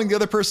without knowing the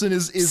other person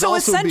is so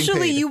also being paid. So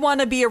essentially you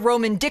want to be a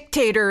Roman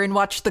dictator and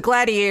watch the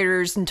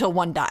gladiators until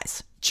one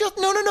dies. Just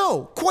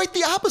no. Quite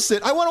the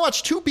opposite. I want to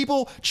watch two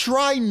people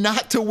try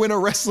not to win a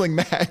wrestling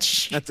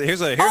match.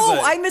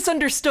 I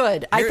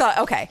misunderstood. I thought,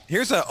 okay.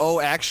 Here's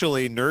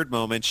actually nerd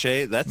moment,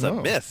 Shay. That's a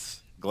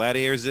myth.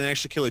 Gladiators didn't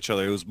actually kill each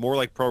other. It was more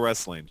like pro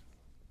wrestling.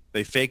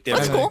 They faked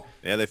everything. That's cool.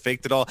 Yeah, they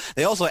faked it all.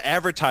 They also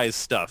advertised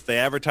stuff. They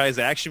advertised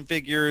action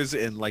figures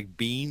and like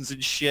beans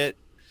and shit.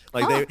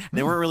 Like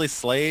they weren't really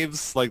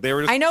slaves. Like they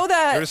were just, I know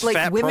that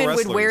like women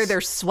would wear their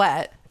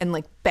sweat and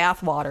like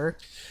bath water.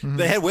 Mm-hmm.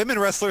 They had women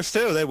wrestlers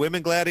too. They had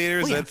women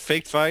gladiators. They had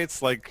faked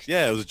fights. Like,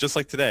 yeah, it was just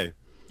like today.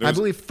 I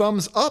believe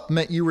thumbs up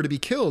meant you were to be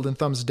killed, and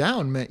thumbs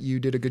down meant you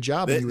did a good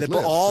job and you would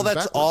live.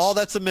 All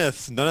that's a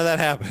myth. None of that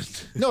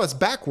happened. No, it's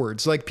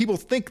backwards. Like people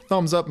think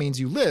thumbs up means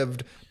you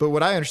lived, but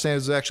what I understand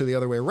is actually the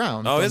other way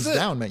around. Oh, thumbs is it?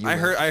 Down meant you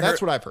lived.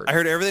 That's what I've heard. I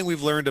heard everything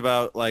we've learned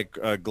about like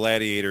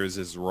gladiators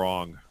is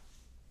wrong.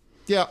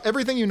 Yeah,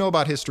 everything you know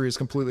about history is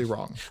completely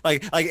wrong.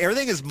 Like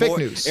everything is fake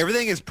news.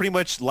 Everything is pretty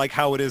much like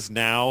how it is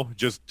now,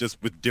 just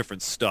with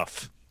different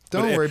stuff.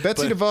 Don't worry,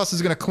 Betsy DeVos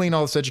is going to clean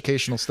all this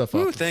educational stuff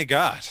up. Ooh, thank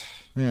God.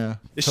 Yeah,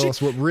 tell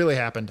us what really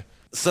happened.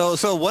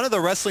 So one of the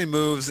wrestling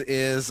moves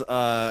is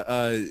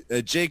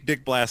Jake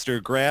Dick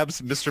Blaster grabs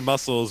Mr.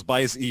 Muscles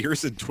by his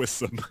ears and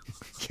twists him.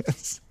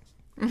 Yes.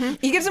 Mm-hmm.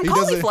 He gives him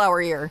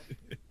cauliflower ear.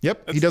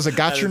 Yep, he does a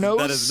got your nose.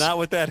 That is not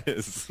what that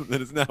is.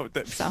 That is not what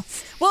that is. So,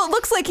 well, it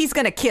looks like he's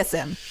going to kiss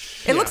him.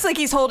 It looks like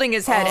he's holding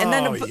his head. And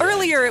then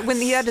earlier when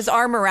he had his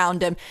arm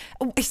around him,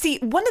 see,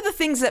 one of the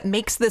things that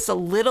makes this a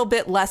little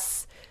bit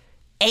less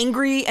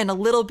angry and a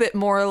little bit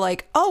more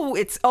like, oh,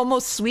 it's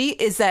almost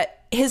sweet is that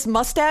his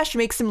mustache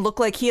makes him look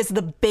like he has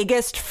the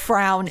biggest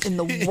frown in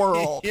the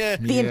world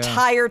the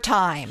entire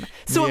time.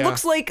 So it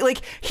looks like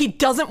he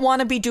doesn't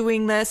want to be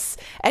doing this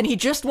and he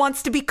just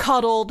wants to be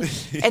cuddled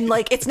and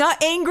like it's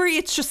not angry,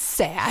 it's just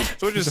sad.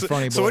 So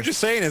what you're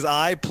saying is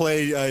I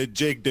play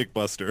Jake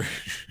Dickbuster.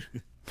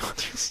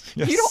 Yes.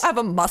 You don't have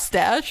a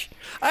mustache.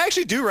 I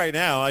actually do right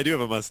now. I do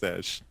have a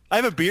mustache. I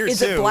have a beard too.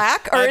 Is it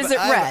black or is it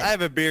red? I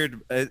have a beard.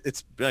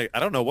 It's I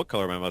don't know what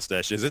color my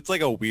mustache is. It's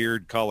like a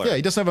weird color. Yeah,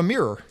 he doesn't have a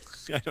mirror.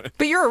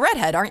 But you're a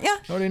redhead, aren't you?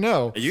 How do you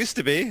know? I used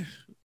to be.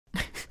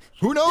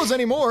 Who knows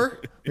anymore?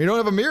 You don't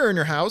have a mirror in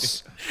your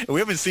house. We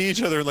haven't seen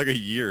each other in like a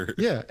year.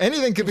 Yeah,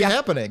 anything could be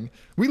happening.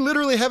 We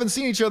literally haven't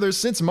seen each other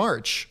since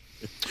March.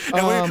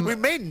 And we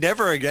may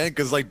never again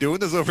because like doing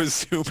this over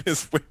Zoom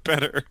is way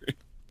better.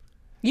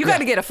 You got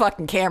to get a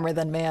fucking camera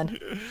then, man.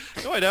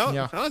 No, I don't.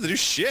 Yeah. I don't have to do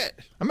shit.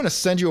 I'm going to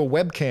send you a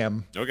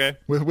webcam. Okay.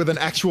 With an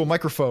actual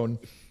microphone.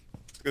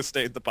 It's going to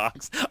stay in the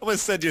box. I'm going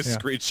to send you a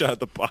screenshot of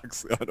the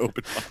box on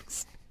open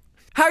box.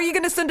 How are you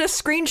going to send us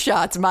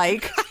screenshots,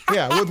 Mike?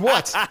 Yeah, with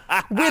what?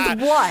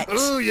 With what?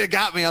 Ooh, you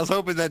got me. I was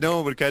hoping that no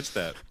one would catch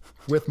that.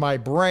 With my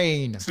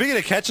brain. Speaking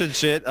of catching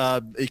shit,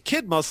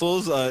 Kid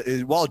Muscles,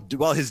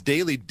 while his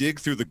daily dig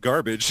through the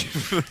garbage,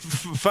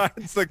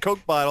 finds the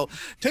Coke bottle,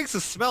 takes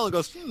a smell and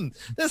goes,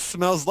 this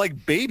smells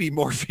like baby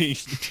morphine.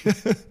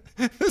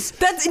 No,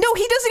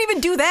 he doesn't even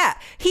do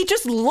that. He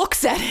just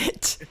looks at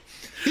it.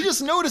 He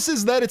just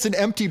notices that it's an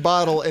empty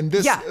bottle, and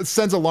this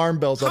sends alarm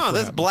bells up for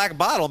this him. black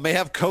bottle may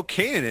have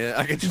cocaine in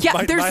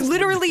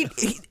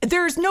it.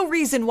 There's no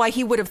reason why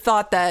he would have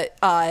thought that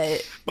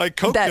my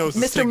Coke that nose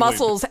Mr.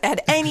 Muscles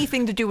had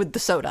anything to do with the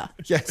soda.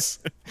 Yes.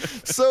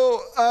 So,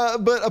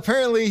 but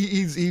apparently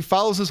he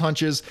follows his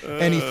hunches,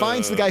 and he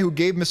finds the guy who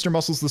gave Mr.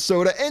 Muscles the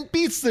soda and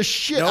beats the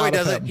shit out of him. No,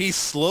 he doesn't. He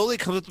slowly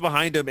comes up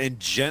behind him and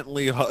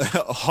gently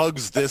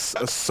hugs this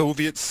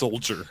Soviet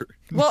soldier.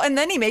 Well, and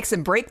then he makes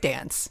him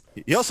breakdance.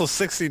 He also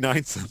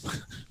 69s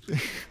him.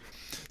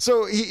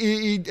 So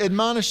he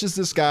admonishes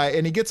this guy,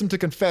 and he gets him to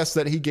confess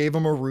that he gave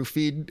him a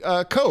roofied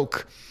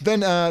Coke.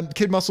 Then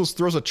Kid Muscles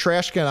throws a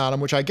trash can on him,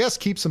 which I guess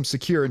keeps him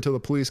secure until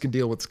the police can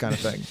deal with this kind of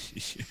thing.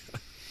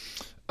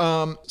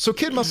 So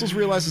Kid Muscles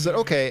realizes that,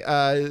 okay,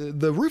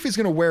 the roofie's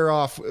going to wear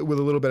off with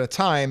a little bit of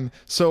time,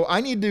 so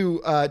I need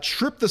to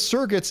trip the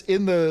circuits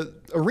in the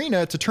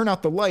arena to turn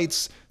out the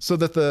lights so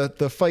that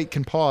the fight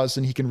can pause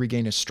and he can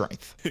regain his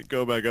strength.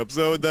 Go back up.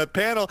 So the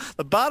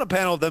bottom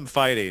panel of them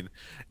fighting,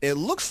 it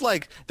looks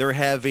like they're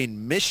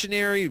having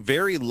missionary,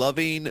 very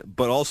loving,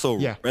 but also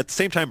at the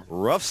same time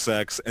rough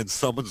sex, and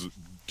someone's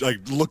like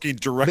looking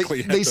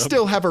directly at them. They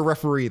still have a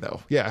referee,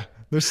 though. Yeah.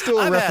 There's still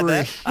a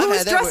referee.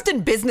 Who's dressed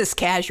in business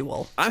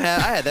casual. I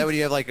had that when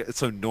you have like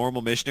some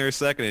normal missionary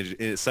sex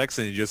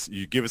and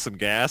you give it some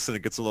gas and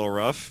it gets a little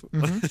rough.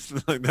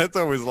 Mm-hmm. That's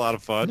always a lot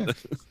of fun. Yeah.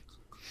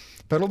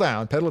 Pedal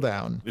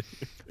down.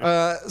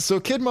 So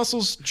Kid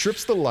Muscles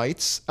trips the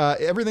lights.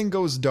 Everything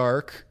goes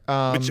dark.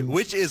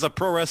 Which is a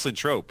pro wrestling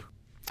trope.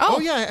 Oh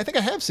yeah, I think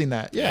I have seen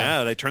that.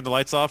 Yeah, they turn the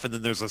lights off and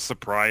then there's a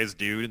surprise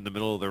dude in the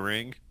middle of the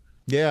ring.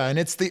 Yeah, and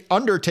it's the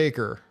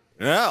Undertaker.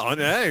 Yeah,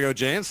 there you go,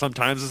 James.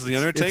 Sometimes it's the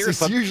Undertaker.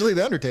 It's usually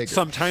the Undertaker.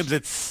 Sometimes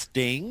it's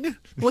Sting.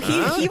 Well,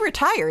 he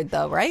retired,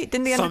 though, right?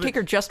 Didn't the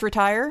Undertaker just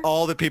retire?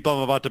 All the people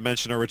I'm about to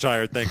mention are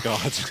retired, thank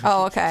God.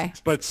 Oh, okay.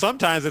 But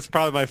sometimes it's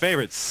probably my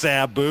favorite,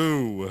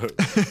 Sabu.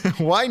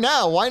 Why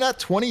now? Why not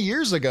 20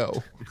 years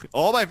ago?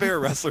 All my favorite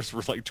wrestlers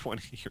were like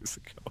 20 years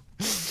ago.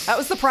 That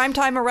was the prime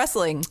time of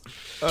wrestling.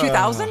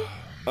 2000?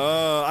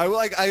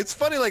 It's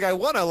funny, like I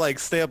want to like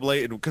stay up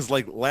late because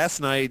like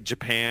last night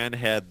Japan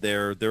had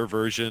their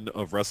version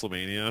of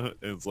WrestleMania,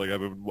 and it's like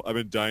I've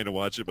been dying to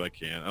watch it, but I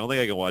can't. I don't think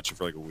I can watch it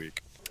for like a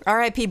week.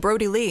 R.I.P.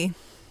 Brody Lee.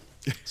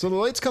 So the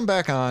lights come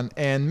back on,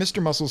 and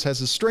Mr. Muscles has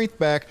his strength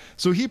back,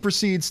 so he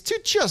proceeds to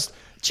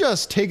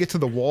just take it to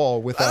the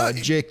wall with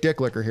Jake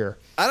Dicklicker here.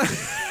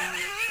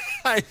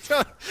 I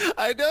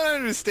don't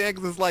understand,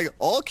 because it's like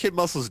all Kid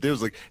Muscles did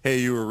was like, hey,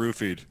 you were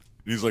roofied.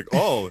 He's like,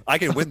 oh, I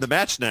can win the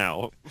match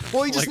now.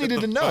 Well, he just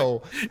needed to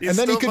know. And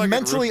then he could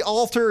mentally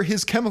alter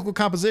his chemical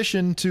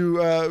composition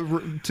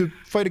to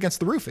fight against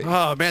the roofie.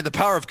 Oh, man, the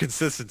power of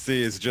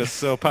consistency is just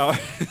so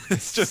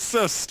it's just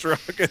so strong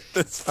in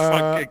this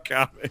fucking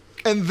comic.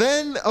 And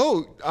then,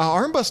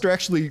 Armbuster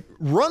actually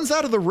runs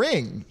out of the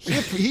ring.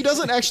 He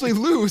doesn't actually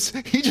lose.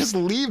 He just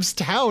leaves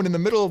town in the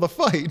middle of the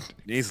fight.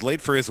 He's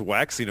late for his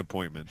waxing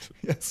appointment.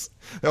 Yes.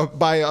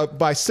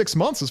 By 6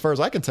 months, as far as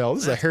I can tell.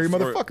 This is a hairy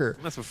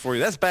motherfucker. That's before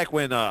you. That's back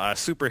when a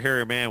super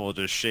hairy man will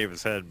just shave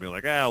his head and be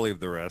like, I'll leave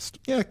the rest.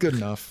 Yeah, good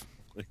enough.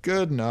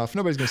 Good enough.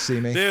 Nobody's gonna see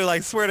me. Dude,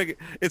 like, swear to,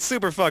 it's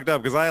super fucked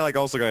up because I like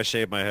also gotta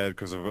shave my head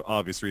because of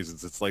obvious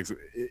reasons. It's like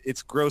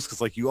it's gross because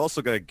like you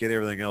also gotta get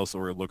everything else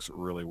or it looks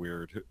really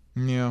weird.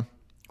 Yeah.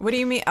 What do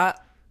you mean?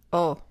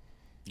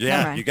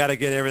 Yeah, you got to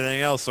get everything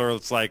else, or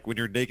it's like when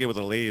you're naked with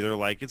a lady, they're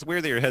like, it's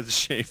weird that your head's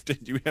shaved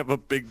and you have a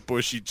big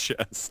bushy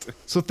chest.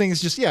 So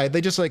things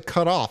they just like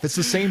cut off. It's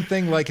the same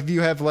thing. Like if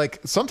you have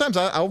like, sometimes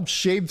I'll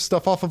shave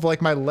stuff off of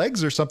like my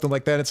legs or something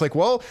like that. It's like,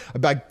 well,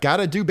 I got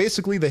to do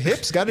basically the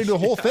hips, got to do the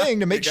whole thing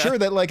to make sure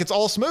that like it's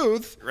all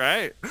smooth.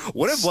 Right.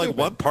 What if like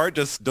one part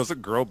just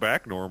doesn't grow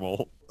back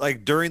normal?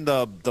 Like during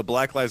the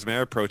Black Lives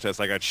Matter protest,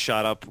 I got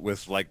shot up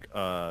with like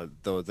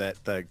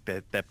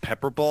that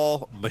pepper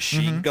ball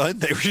machine gun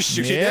they were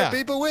shooting at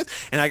people with,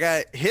 and I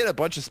got hit a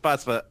bunch of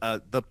spots. But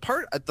the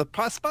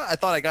spot I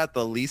thought I got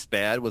the least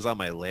bad was on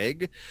my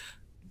leg,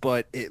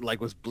 but it like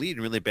was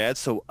bleeding really bad.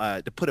 So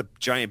to put a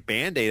giant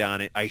Band-Aid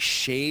on it, I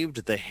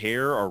shaved the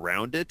hair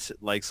around it,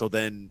 like so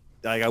then.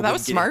 Like, that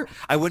was smart.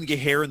 I wouldn't get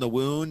hair in the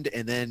wound,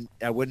 and then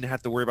I wouldn't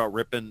have to worry about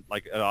ripping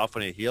like it off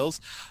when it heals.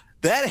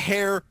 That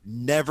hair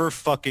never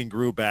fucking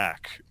grew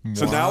back. Wow.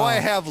 So now I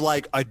have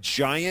like a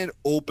giant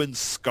open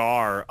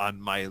scar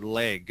on my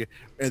leg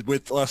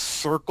with a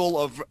circle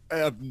of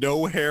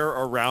no hair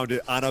around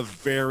it on a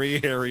very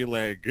hairy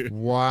leg.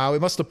 Wow,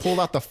 it must have pulled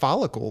out the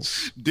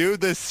follicles.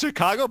 Dude, the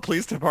Chicago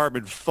Police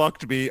Department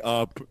fucked me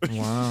up.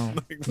 Wow.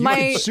 You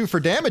might sue for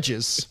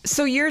damages.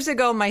 So years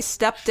ago, my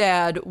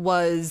stepdad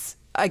was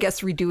I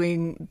guess,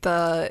 redoing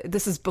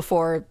this is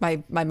before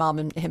my mom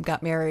and him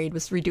got married,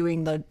 was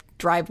redoing the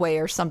driveway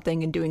or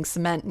something and doing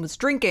cement and was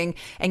drinking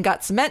and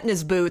got cement in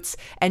his boots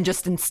and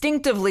just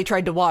instinctively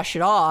tried to wash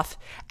it off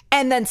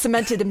and then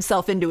cemented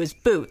himself into his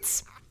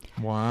boots.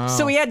 Wow.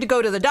 So he had to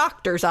go to the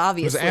doctors,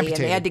 obviously, and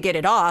they had to get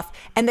it off.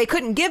 And they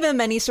couldn't give him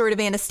any sort of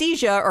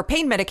anesthesia or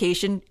pain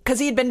medication because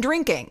he had been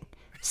drinking.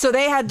 So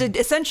they had to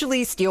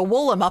essentially steel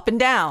wool him up and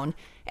down.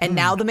 And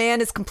now the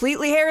man is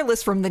completely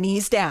hairless from the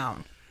knees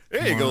down.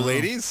 There you go,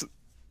 ladies.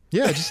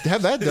 Yeah, just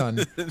have that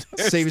done.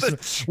 Save you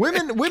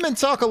some. Women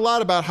talk a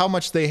lot about how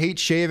much they hate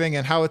shaving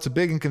and how it's a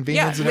big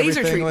inconvenience and laser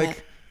everything. treatment.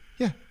 Like,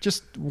 yeah,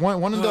 just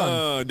one and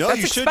done. No,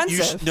 That's you shouldn't.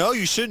 expensive.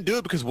 You shouldn't do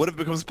it because what if it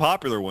becomes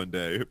popular one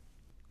day?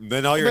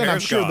 Then all your Then I'm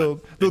hair's sure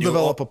gone. they'll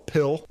develop a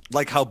pill.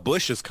 Like how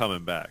Bush is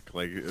coming back.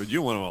 Like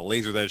you want to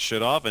laser that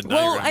shit off, and now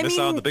Well, you're gonna miss out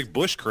on mean, the big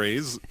Bush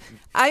craze.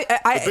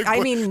 I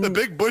mean, the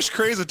big Bush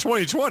craze of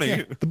 2020.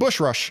 Yeah, the Bush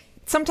Rush.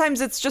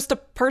 sometimes it's just a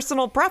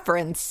personal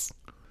preference.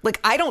 Like,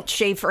 I don't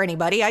shave for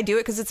anybody. I do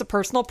it because it's a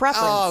personal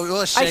preference. Oh,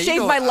 well, Shay, I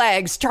shave my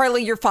legs.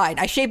 Charlie, you're fine.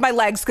 I shave my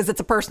legs because it's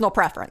a personal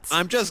preference.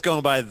 I'm just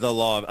going by the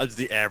law of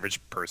the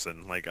average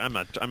person. Like, I'm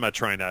not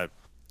trying to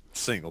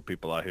single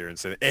people out here and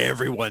say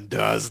everyone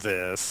does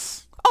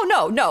this.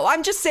 Oh, no.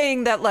 I'm just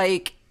saying that,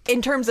 like,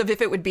 in terms of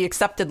if it would be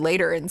accepted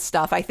later and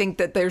stuff, I think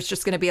that there's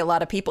just going to be a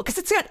lot of people because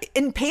it's got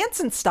in pants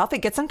and stuff. It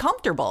gets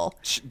uncomfortable.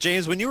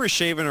 James, when you were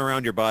shaving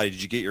around your body,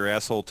 did you get your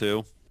asshole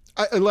too?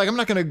 I'm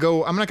not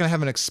gonna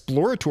have an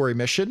exploratory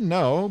mission,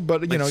 no.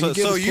 But you know, so, you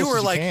get so as you close were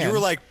as like can. you were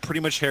like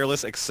pretty much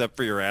hairless except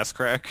for your ass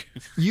crack.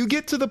 You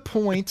get to the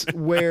point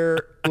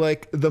where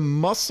like the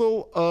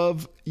muscle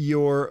of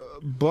your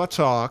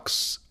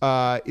buttocks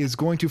is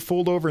going to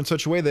fold over in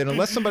such a way that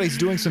unless somebody's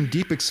doing some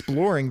deep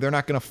exploring, they're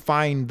not going to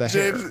find the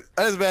hair. James,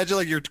 I just imagine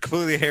like you're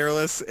completely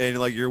hairless and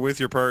like you're with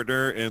your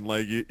partner and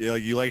like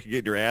you like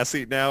getting your ass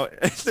eaten out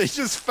and they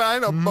just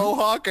find a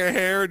mohawk of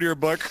hair in your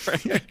butt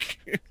crack.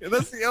 And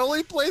that's the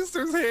only place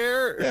there's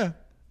hair. Yeah,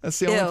 that's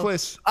the only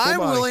place. I'm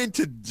willing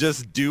to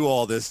just do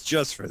all this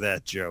just for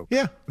that joke.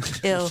 Yeah.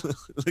 Ew.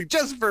 Like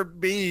just for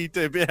me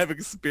to have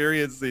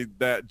experiencing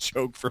that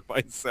joke for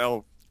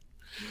myself.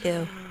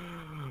 Ew.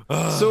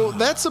 So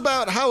that's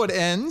about how it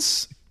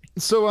ends.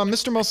 So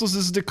Mr. Muscles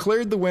is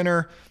declared the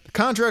winner. The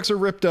contracts are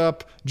ripped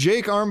up.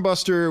 Jake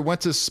Armbuster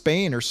went to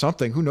Spain or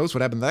something. Who knows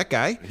what happened to that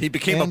guy? He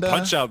became a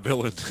Punch-Out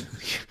villain.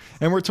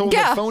 And we're told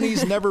that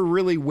phonies never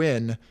really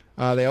win.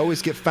 They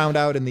always get found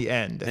out in the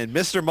end. And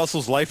Mr.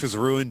 Muscle's life is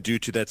ruined due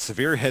to that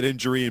severe head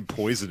injury and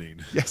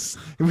poisoning. Yes.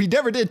 We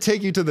never did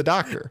take you to the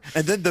doctor.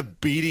 And then the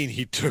beating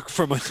he took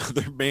from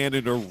another man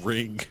in a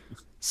ring.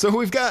 So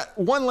we've got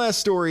one last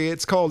story.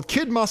 It's called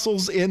Kid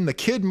Muscles in the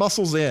Kid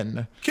Muscles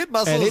Inn. Kid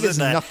Muscles and it is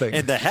nothing.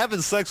 And the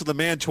having sex with a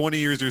man 20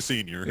 years your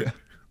senior. Yeah.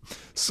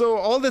 So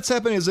all that's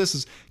happening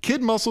is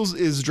Kid Muscles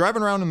is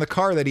driving around in the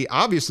car that he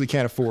obviously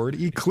can't afford.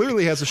 He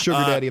clearly has a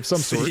sugar daddy of some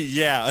sort.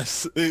 Yeah,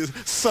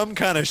 some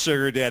kind of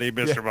sugar daddy,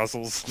 Mr.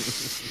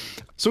 Muscles.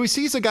 So he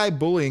sees a guy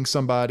bullying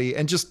somebody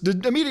and just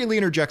immediately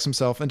interjects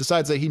himself and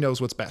decides that he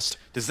knows what's best.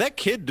 Does that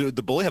kid,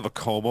 the bully, have a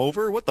comb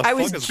over? What the fuck is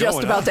going on? I was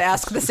just about to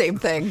ask the same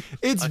thing.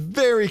 It's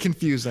very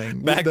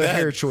confusing, the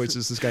hair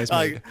choices this guy's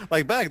made.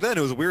 Like back then,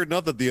 it was weird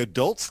enough that the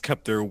adults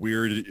kept their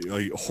weird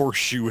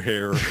horseshoe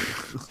hair.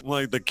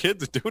 Like the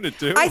kids doing it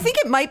too. I think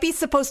it might be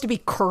supposed to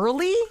be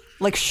curly,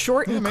 like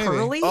short and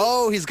curly.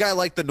 Oh, he's got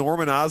like the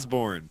Norman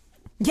Osborn.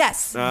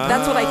 Yes,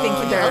 that's what I think.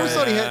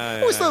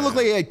 I always thought it looked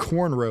like he had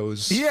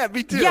cornrows. Yeah,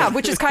 me too. Yeah,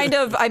 which is kind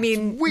of, I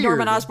mean, weird.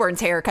 Norman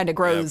Osborn's hair kind of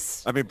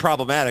grows. Yeah. I mean,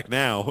 problematic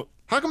now.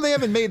 How come they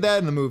haven't made that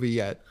in the movie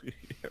yet?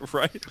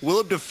 Right?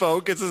 Willem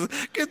Dafoe gets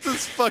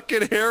his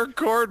fucking hair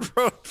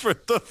cornrowed for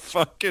the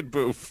fucking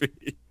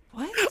movie.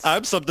 What?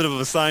 I'm something of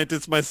a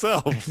scientist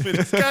myself. And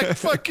he's got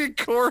fucking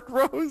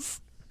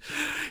cornrows.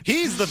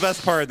 He's the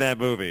best part in that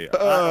movie.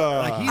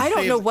 I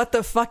don't know what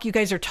the fuck you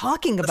guys are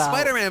talking the about.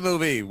 Spider-Man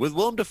movie with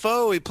Willem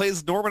Dafoe. He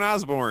plays Norman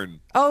Osborn.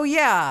 Oh,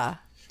 yeah.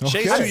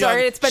 Okay. I'm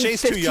sorry, it's been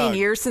 15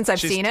 years since I've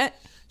seen it.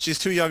 She's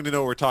too young to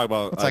know what we're talking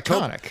about. It's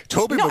iconic.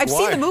 Tobey No, Maguire.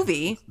 I've seen the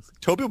movie.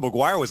 Tobey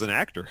Maguire was an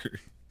actor.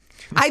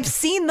 I've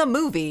seen the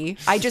movie.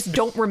 I just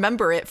don't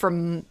remember it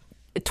from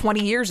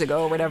 20 years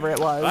ago or whatever it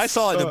was. I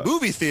saw it in the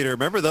movie theater.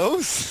 Remember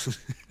those?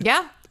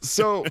 Yeah.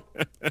 So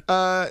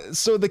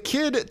the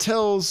kid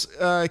tells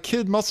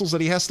Kid Muscles that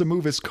he has to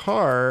move his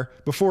car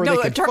before they can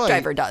fight. No, a truck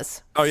driver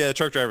does. Oh, yeah, the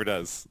truck driver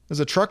does.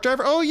 There's a truck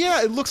driver? Oh,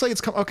 yeah, it looks like it's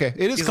coming. Okay,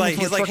 it is coming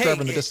from a truck driver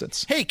in the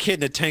distance. Hey,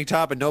 kid in a tank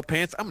top and no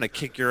pants, I'm going to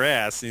kick your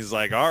ass. And he's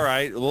like, all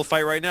right, we'll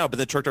fight right now. But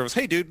then truck driver goes,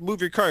 hey, dude, move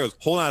your car. He goes,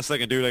 hold on a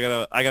second, dude.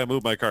 I gotta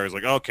move my car. He's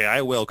like, okay,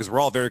 I will, because we're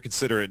all very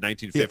considerate in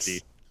 1950.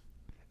 Yes.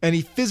 And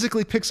he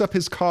physically picks up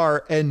his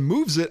car and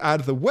moves it out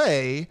of the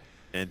way.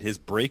 And his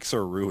brakes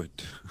are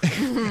ruined.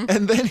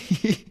 and then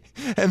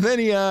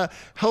he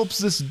helps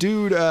this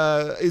dude.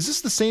 Is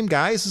this the same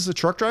guy? Is this a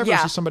truck driver? Yeah. Or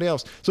is this somebody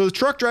else? So the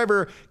truck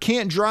driver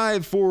can't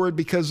drive forward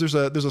because there's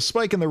a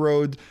spike in the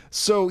road.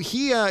 So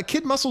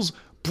Kid Muscles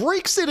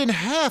breaks it in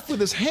half with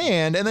his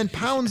hand and then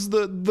pounds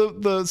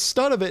the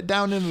stud of it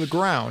down into the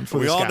ground for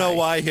we this all guy. know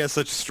why he has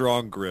such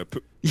strong grip.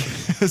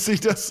 Yes, he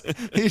does.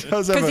 He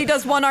does because he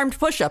does one-armed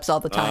push-ups all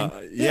the time.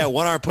 Yeah,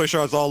 one-arm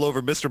push-ups all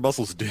over Mr.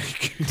 Muscle's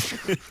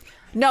dick.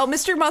 No,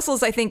 Mr.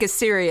 Muscles, I think, is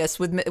serious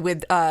with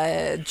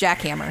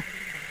Jackhammer.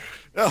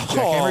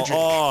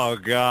 Oh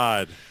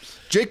God.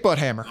 Jake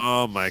Butthammer.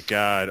 Oh my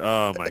God.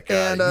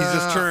 And, he's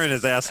just turning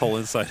his asshole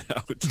inside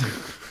out.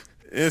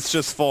 It's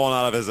just falling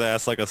out of his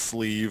ass like a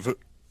sleeve.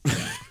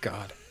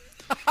 God.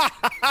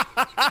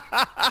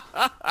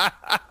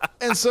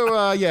 And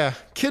so,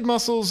 Kid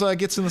Muscles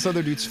gets in this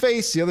other dude's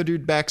face. The other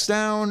dude backs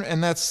down,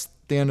 and that's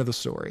the end of the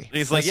story. And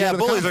he's like, yeah,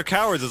 bullies are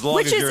cowards as long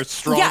as you're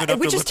strong enough to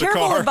which is lift the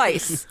terrible car.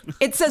 advice.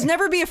 It says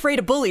never be afraid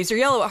of bullies or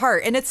yellow at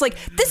heart. And it's like,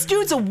 this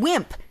dude's a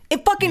wimp.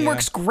 It fucking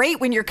works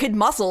great when you're Kid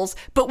Muscles,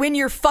 but when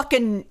you're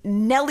fucking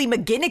Nellie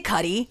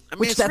McGinnicuddy,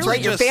 which that's really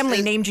right, your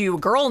family named you a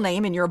girl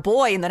name and you're a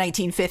boy in the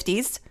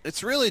 1950s.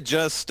 It's really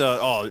just, in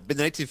the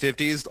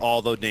 1950s,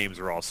 all the names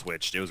were all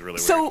switched. It was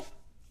really weird.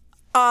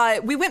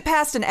 So, we went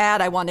past an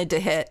ad I wanted to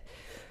hit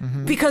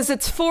because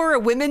it's for a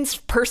women's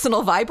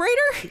personal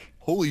vibrator.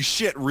 Holy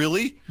shit,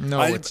 really?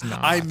 No, it's not.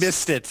 I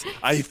missed it.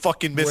 I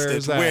fucking missed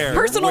it. Where?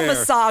 Personal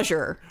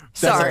massager.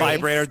 That's a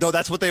vibrator. No,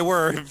 that's what they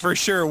were for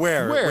sure.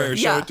 Where?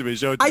 Show it to me.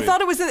 I thought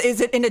it was. Is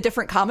it in a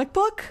different comic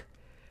book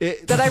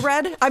that I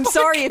read? I'm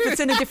sorry if it's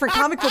in a different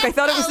comic book. I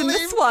thought it was in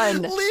this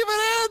one. Leave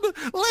it in.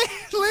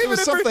 Leave it in.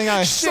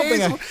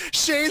 Something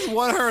Shay's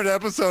 100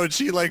 episode.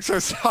 She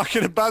starts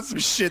talking about some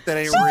shit that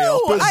ain't no, real.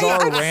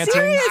 Bizarre I'm ranting.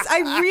 serious.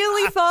 I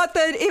really thought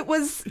that it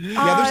was. There's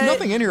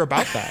nothing in here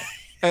about that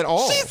at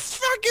all. She's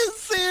fucking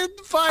saying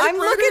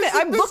vibrators.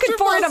 I'm looking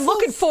for it. I'm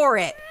looking for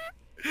it.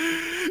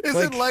 Is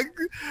it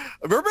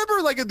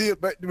remember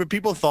when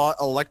people thought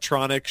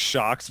electronic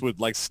shocks would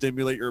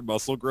stimulate your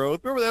muscle growth?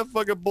 Remember that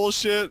fucking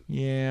bullshit?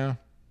 Yeah.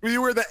 When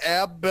you wear the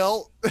ab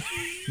belt?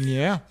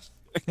 Yeah.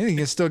 I think you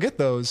can still get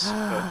those.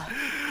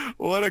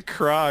 What a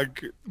crock.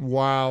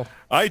 Wow.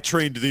 I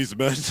trained these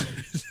men.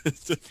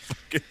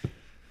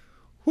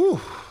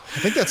 Whew. I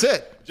think that's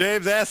it.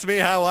 James asked me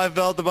how I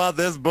felt about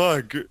this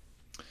book.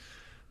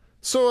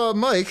 So,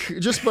 Mike,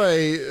 just for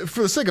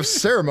the sake of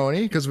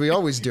ceremony, because we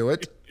always do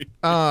it,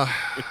 God,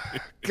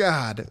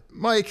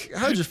 Mike,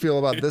 how did you feel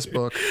about this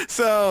book?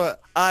 So,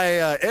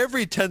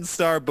 every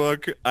 10-star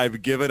book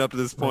I've given up to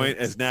this point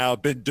has now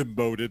been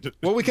demoted.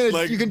 Well,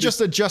 you can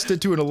just adjust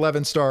it to an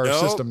 11-star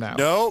system now.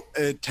 No,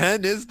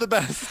 10 is the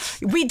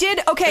best. We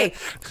did, okay.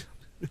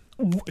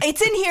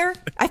 It's in here.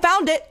 I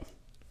found it.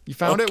 You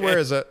found it? Where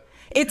is it?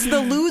 It's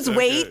the lose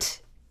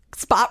weight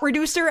spot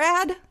reducer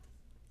ad.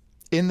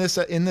 In this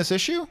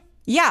issue?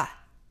 Yeah.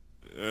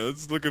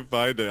 Let's look and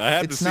find it. I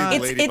have to see the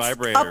lady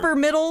vibrator. It's upper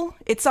middle.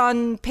 It's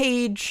on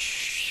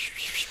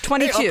page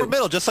 22. Hey, upper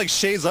middle, just like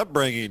Shay's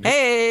upbringing.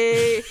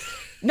 Hey.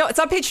 No, it's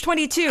on page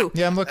 22.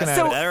 Yeah, I'm looking at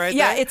it. That right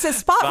yeah, there? it's a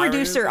spot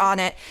reducer on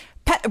it.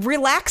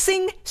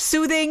 Relaxing,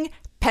 soothing,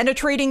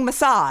 penetrating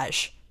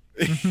massage.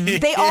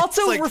 They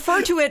also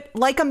refer to it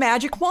like a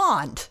magic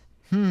wand.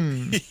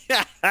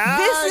 Yeah.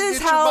 This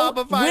is how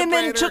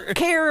women took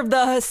care of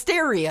the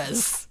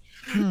hysterias.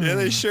 Yeah,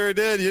 they sure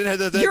did. You didn't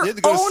have to, Your you had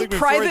to go to own Sigmund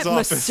private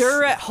Freud's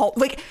masseur at home.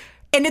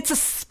 And it's a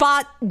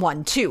spot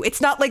one, too.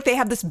 It's not like they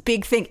have this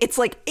big thing. It's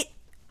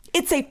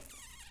it's a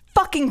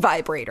fucking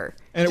vibrator.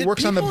 And it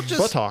works on the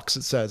buttocks,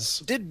 it says.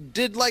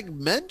 Did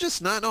men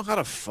just not know how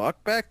to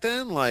fuck back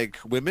then?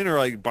 Women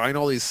are buying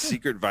all these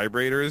secret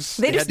vibrators.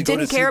 They just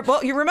didn't care.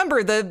 Well, you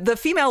remember the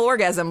female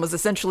orgasm was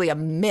essentially a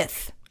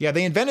myth. Yeah,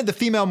 they invented the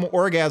female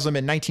orgasm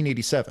in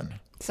 1987.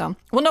 So,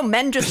 well, no,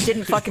 men just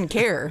didn't fucking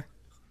care.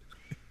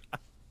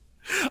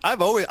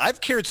 I've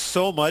cared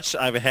so much.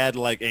 I've had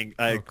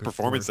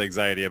performance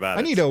anxiety about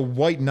it. I need a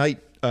white knight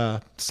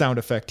sound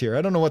effect here.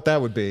 I don't know what that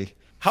would be.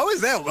 How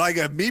is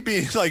that? Me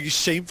being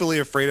shamefully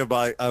afraid of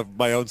my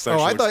own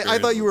sexual experience. I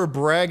thought you were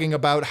bragging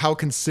about how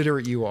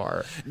considerate you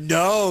are.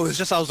 No, it's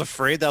just I was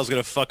afraid that I was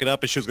gonna fuck it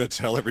up and she was gonna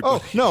tell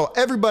everybody. Oh no,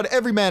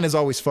 every man has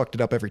always fucked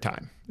it up every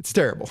time. It's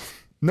terrible.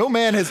 No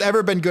man has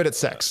ever been good at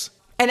sex.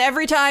 And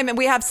every time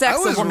we have sex,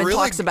 a woman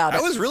talks about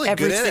it. I was really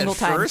every good at single it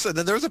time. first, and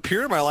then there was a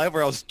period in my life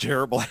where I was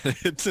terrible at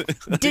it.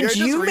 Did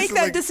you make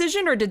that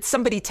decision, or did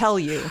somebody tell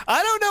you?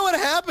 I don't know what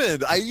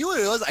happened. You know what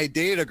it was? I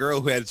dated a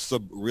girl who had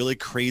some really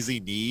crazy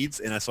needs,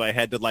 and so I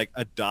had to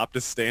adopt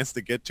a stance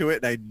to get to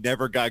it, and I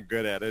never got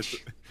good at it.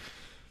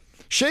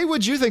 Shay,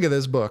 what'd you think of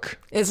this book?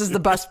 This is the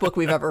best book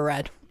we've ever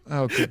read.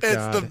 Oh, good God.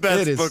 It's the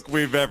best book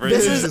we've ever read.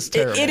 This is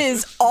terrible. It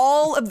is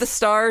all of the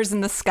stars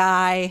in the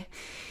sky.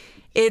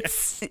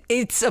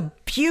 It's a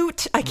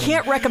beaut. I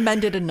can't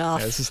recommend it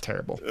enough. Yeah, this is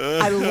terrible.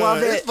 I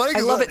love it.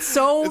 I love it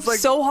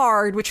so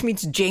hard, which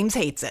means James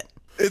hates it.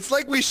 It's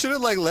like we should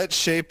have let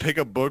Shay pick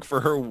a book for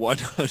her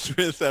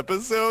 100th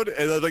episode,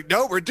 and I was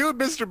no, we're doing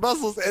Mr.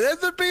 Muscles, and it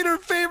ends up being her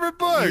favorite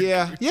book.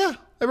 Yeah.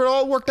 It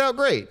all worked out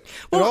great.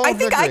 Well, I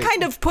think I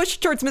kind of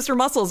pushed towards Mr.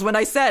 Muscles when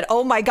I said,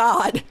 "Oh my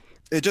God."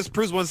 It just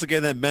proves once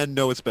again that men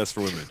know what's best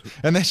for women.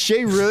 And that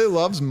Shay really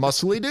loves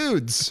muscly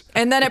dudes.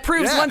 And then it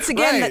proves once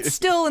again that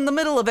still in the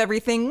middle of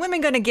everything,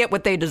 women going to get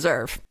what they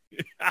deserve.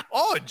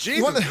 Oh,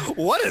 Jesus.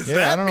 What is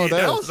that? I don't know what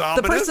that is.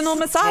 The personal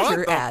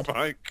massager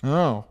ad.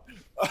 Oh.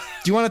 Do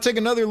you want to take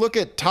another look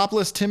at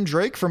topless Tim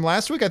Drake from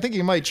last week? I think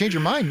you might change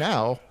your mind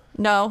now.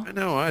 No. I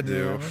know I do.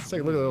 Yeah, let's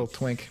take a look at the little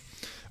twink.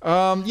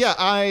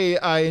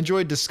 I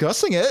enjoyed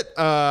discussing it,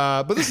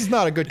 but this is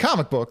not a good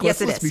comic book.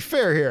 Let's be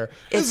fair here.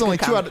 This is only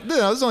 2 out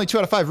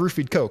of 5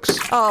 roofied Cokes.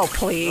 Oh,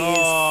 please.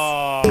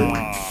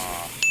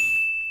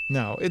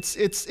 No, it's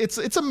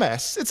a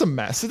mess. It's a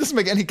mess. It doesn't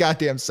make any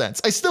goddamn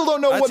sense. I still don't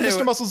know what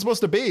Mr. Muscle's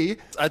supposed to be.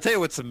 I tell you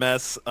what's a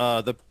mess.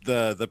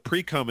 The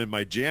pre-cum in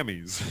my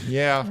jammies.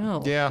 Yeah,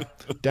 Oh. yeah.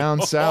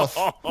 Down south.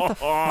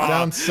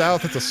 Down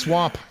south, it's a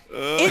swamp.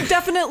 It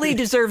definitely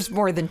deserves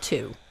more than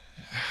 2.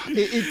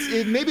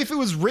 It maybe if it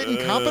was written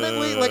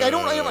competently, like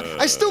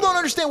I still don't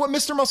understand what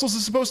Mr. Muscles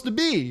is supposed to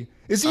be.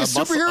 Is he a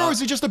superhero or is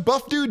he just a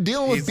buff dude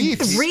dealing with beef?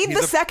 Read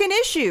the second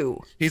issue.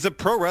 He's a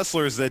pro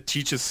wrestler that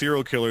teaches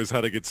serial killers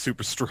how to get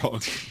super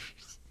strong.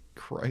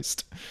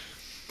 Christ.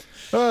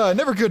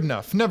 Never good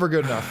enough. Never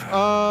good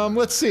enough.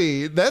 Let's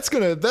see. That's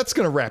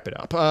gonna wrap it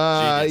up.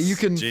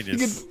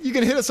 Genius. You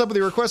can hit us up with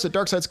your requests at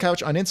Dark Side's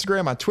Couch on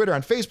Instagram, on Twitter,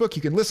 on Facebook.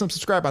 You can listen and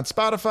subscribe on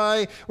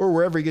Spotify or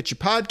wherever you get your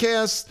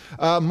podcasts.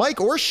 Mike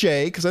or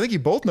Shay, because I think you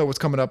both know what's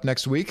coming up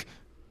next week.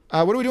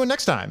 What are we doing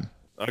next time?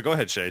 Go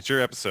ahead, Shay. It's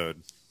your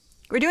episode.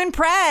 We're doing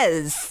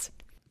Prez.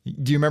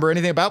 Do you remember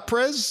anything about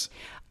Prez?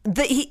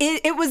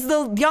 It was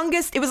the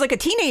youngest. It was like a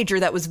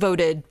teenager that was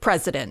voted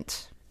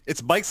president.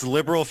 It's Mike's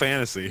liberal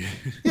fantasy.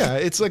 Yeah,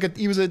 it's like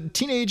he was a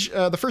teenage,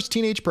 the first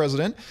teenage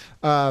president.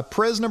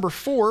 Prez number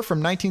 4 from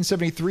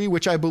 1973,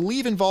 which I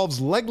believe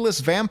involves legless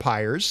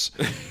vampires.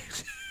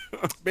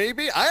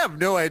 Maybe? I have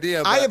no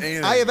idea about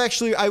anything. I have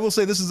actually, I will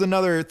say this is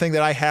another thing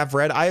that I have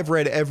read. I have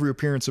read every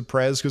appearance of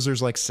Prez because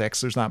there's like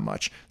 6. There's not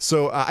much.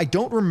 So I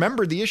don't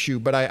remember the issue,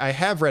 but I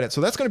have read it. So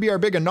that's going to be our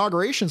big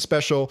inauguration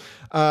special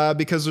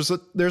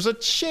because there's a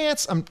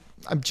chance, I'm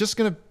just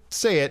going to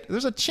say it,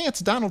 there's a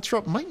chance Donald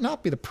Trump might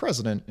not be the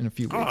president in a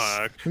few weeks.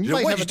 What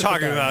are you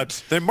talking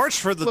about? They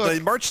marched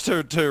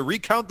to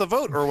recount the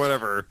vote or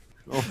whatever.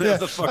 Yeah,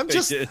 I'm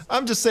just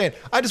saying.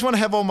 I just want to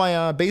have all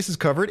my bases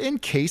covered in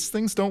case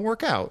things don't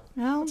work out.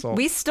 Well,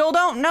 we still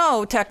don't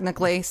know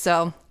technically,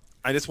 so.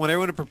 I just want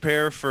everyone to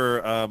prepare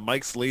for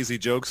Mike's lazy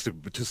jokes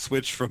to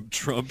switch from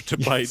Trump to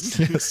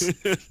Biden.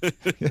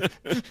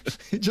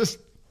 Yes.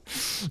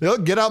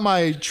 Get out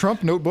my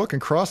Trump notebook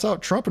and cross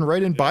out Trump and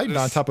write in Biden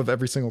on top of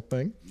every single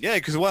thing. Yeah,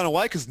 because you want to know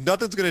why? Because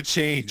nothing's going to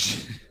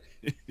change.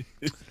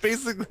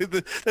 Basically,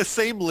 the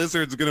same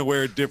lizard's going to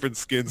wear a different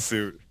skin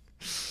suit.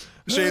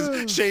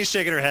 Shay's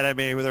shaking her head at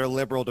me with her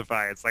liberal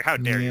defiance. Like, how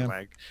dare you,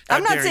 Mike?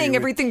 I'm not saying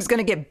everything's going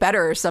to get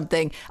better or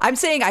something. I'm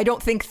saying I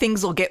don't think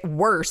things will get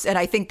worse, and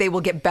I think they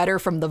will get better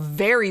from the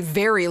very,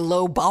 very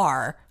low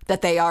bar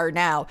that they are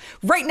now.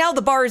 Right now,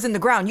 the bar is in the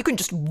ground. You can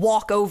just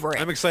walk over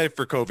it. I'm excited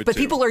for COVID, but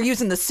people are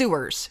using the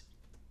sewers.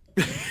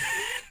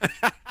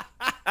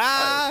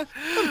 I'm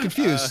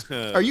confused.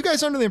 Are you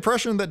guys under the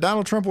impression that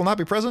Donald Trump will not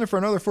be president for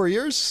another 4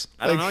 years?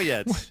 I don't know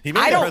yet.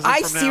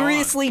 I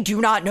seriously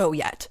do not know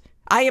yet.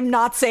 I am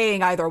not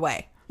saying either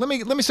way. Let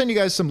me send you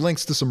guys some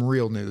links to some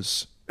real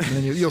news, and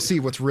then you'll see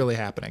what's really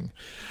happening.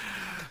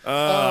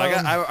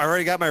 I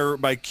already got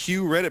my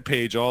Q Reddit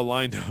page all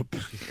lined up.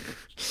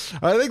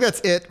 I think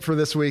that's it for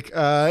this week.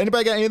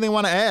 Anybody got anything they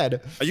want to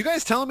add? Are you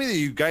guys telling me that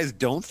you guys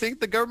don't think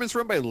the government's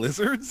run by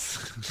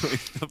lizards?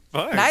 The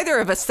fuck? Neither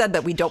of us said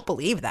that we don't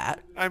believe that.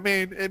 I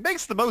mean, it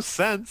makes the most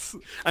sense.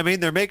 I mean,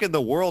 they're making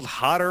the world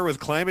hotter with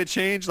climate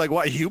change. Like,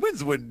 what?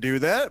 Humans wouldn't do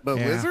that, but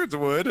lizards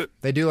would.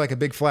 They do, like a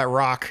big flat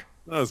rock.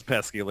 Those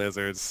pesky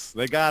lizards.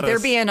 They got us. They're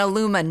being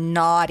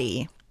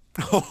Illuminati.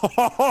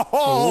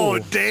 Oh,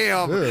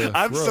 damn.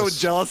 I'm gross. so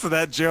jealous of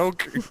that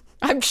joke.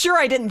 I'm sure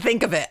I didn't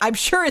think of it. I'm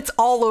sure it's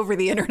all over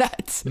the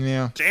internet.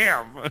 Yeah.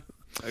 Damn.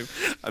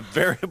 I'm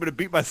going to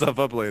beat myself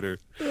up later.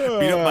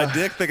 Beat up my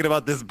dick thinking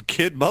about this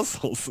kid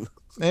muscles.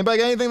 Anybody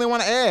got anything they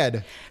want to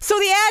add? So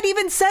the ad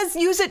even says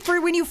use it for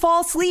when you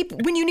fall asleep,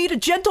 when you need a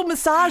gentle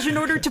massage in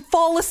order to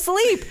fall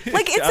asleep.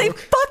 Like, it's a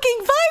fucking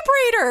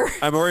vibrator.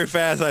 I'm already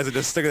fast. I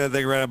just stick that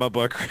thing right in my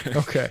butt.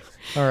 Okay.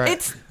 All right.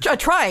 It's a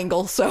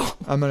triangle, so.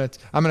 I'm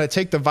gonna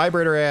take the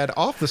vibrator ad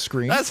off the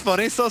screen. That's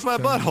funny. So is my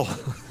butthole.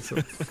 So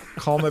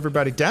calm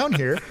everybody down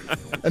here.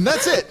 And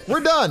that's it.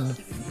 We're done.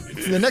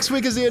 The next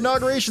week is the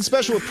inauguration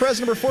special with Prez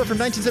number 4 from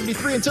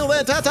 1973. Until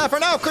then, ta-ta for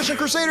now, Christian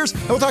Crusaders.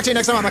 And we'll talk to you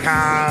next time on the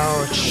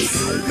couch.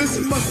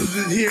 Mr. Muscles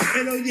is here,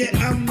 and oh yeah,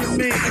 I'm the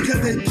man. I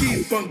got that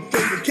G-Funk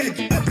flavor, catch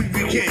up if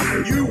you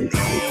can. You know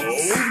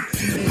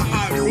how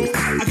I roll.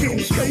 I came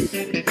straight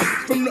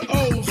from the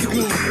old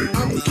school.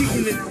 I'm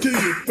keeping it to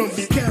you from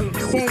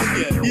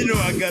California. You know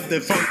I got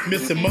that funk,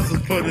 Mr.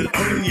 Muscles put it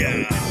on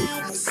ya.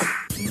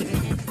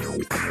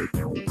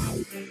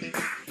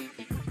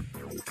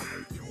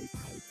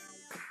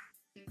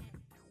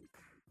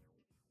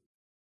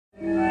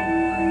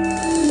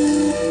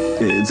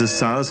 It's as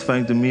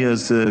satisfying to me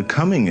as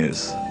coming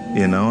is,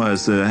 you know,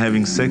 as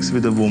having sex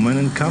with a woman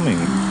and coming.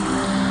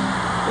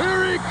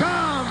 Here he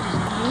comes!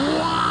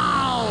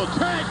 Wow!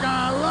 Take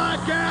a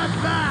look at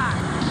that!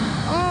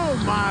 Oh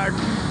my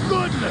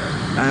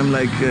goodness! I'm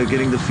like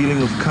getting the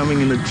feeling of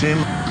coming in the gym.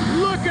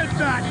 Look at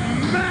that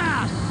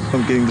mass!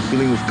 I'm getting the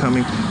feeling of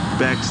coming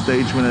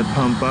backstage when I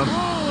pump up.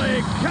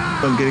 Holy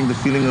cow! I'm getting the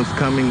feeling of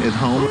coming at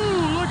home.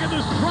 Ooh, look at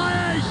this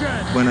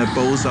striation! When I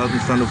pose out in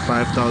front of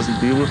 5,000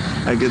 people,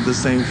 I get the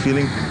same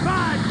feeling.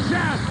 Five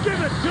shafts, give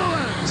it to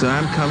him! So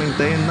I'm coming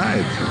day and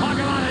night. Talk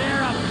about an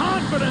air of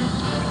confidence!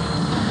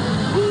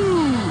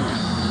 Ooh!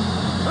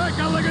 Take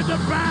a look at the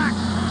back!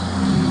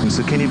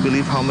 So can you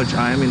believe how much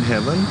I am in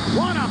heaven?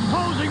 What a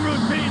posing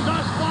routine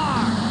thus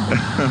far!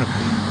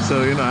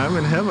 So, I'm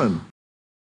in heaven.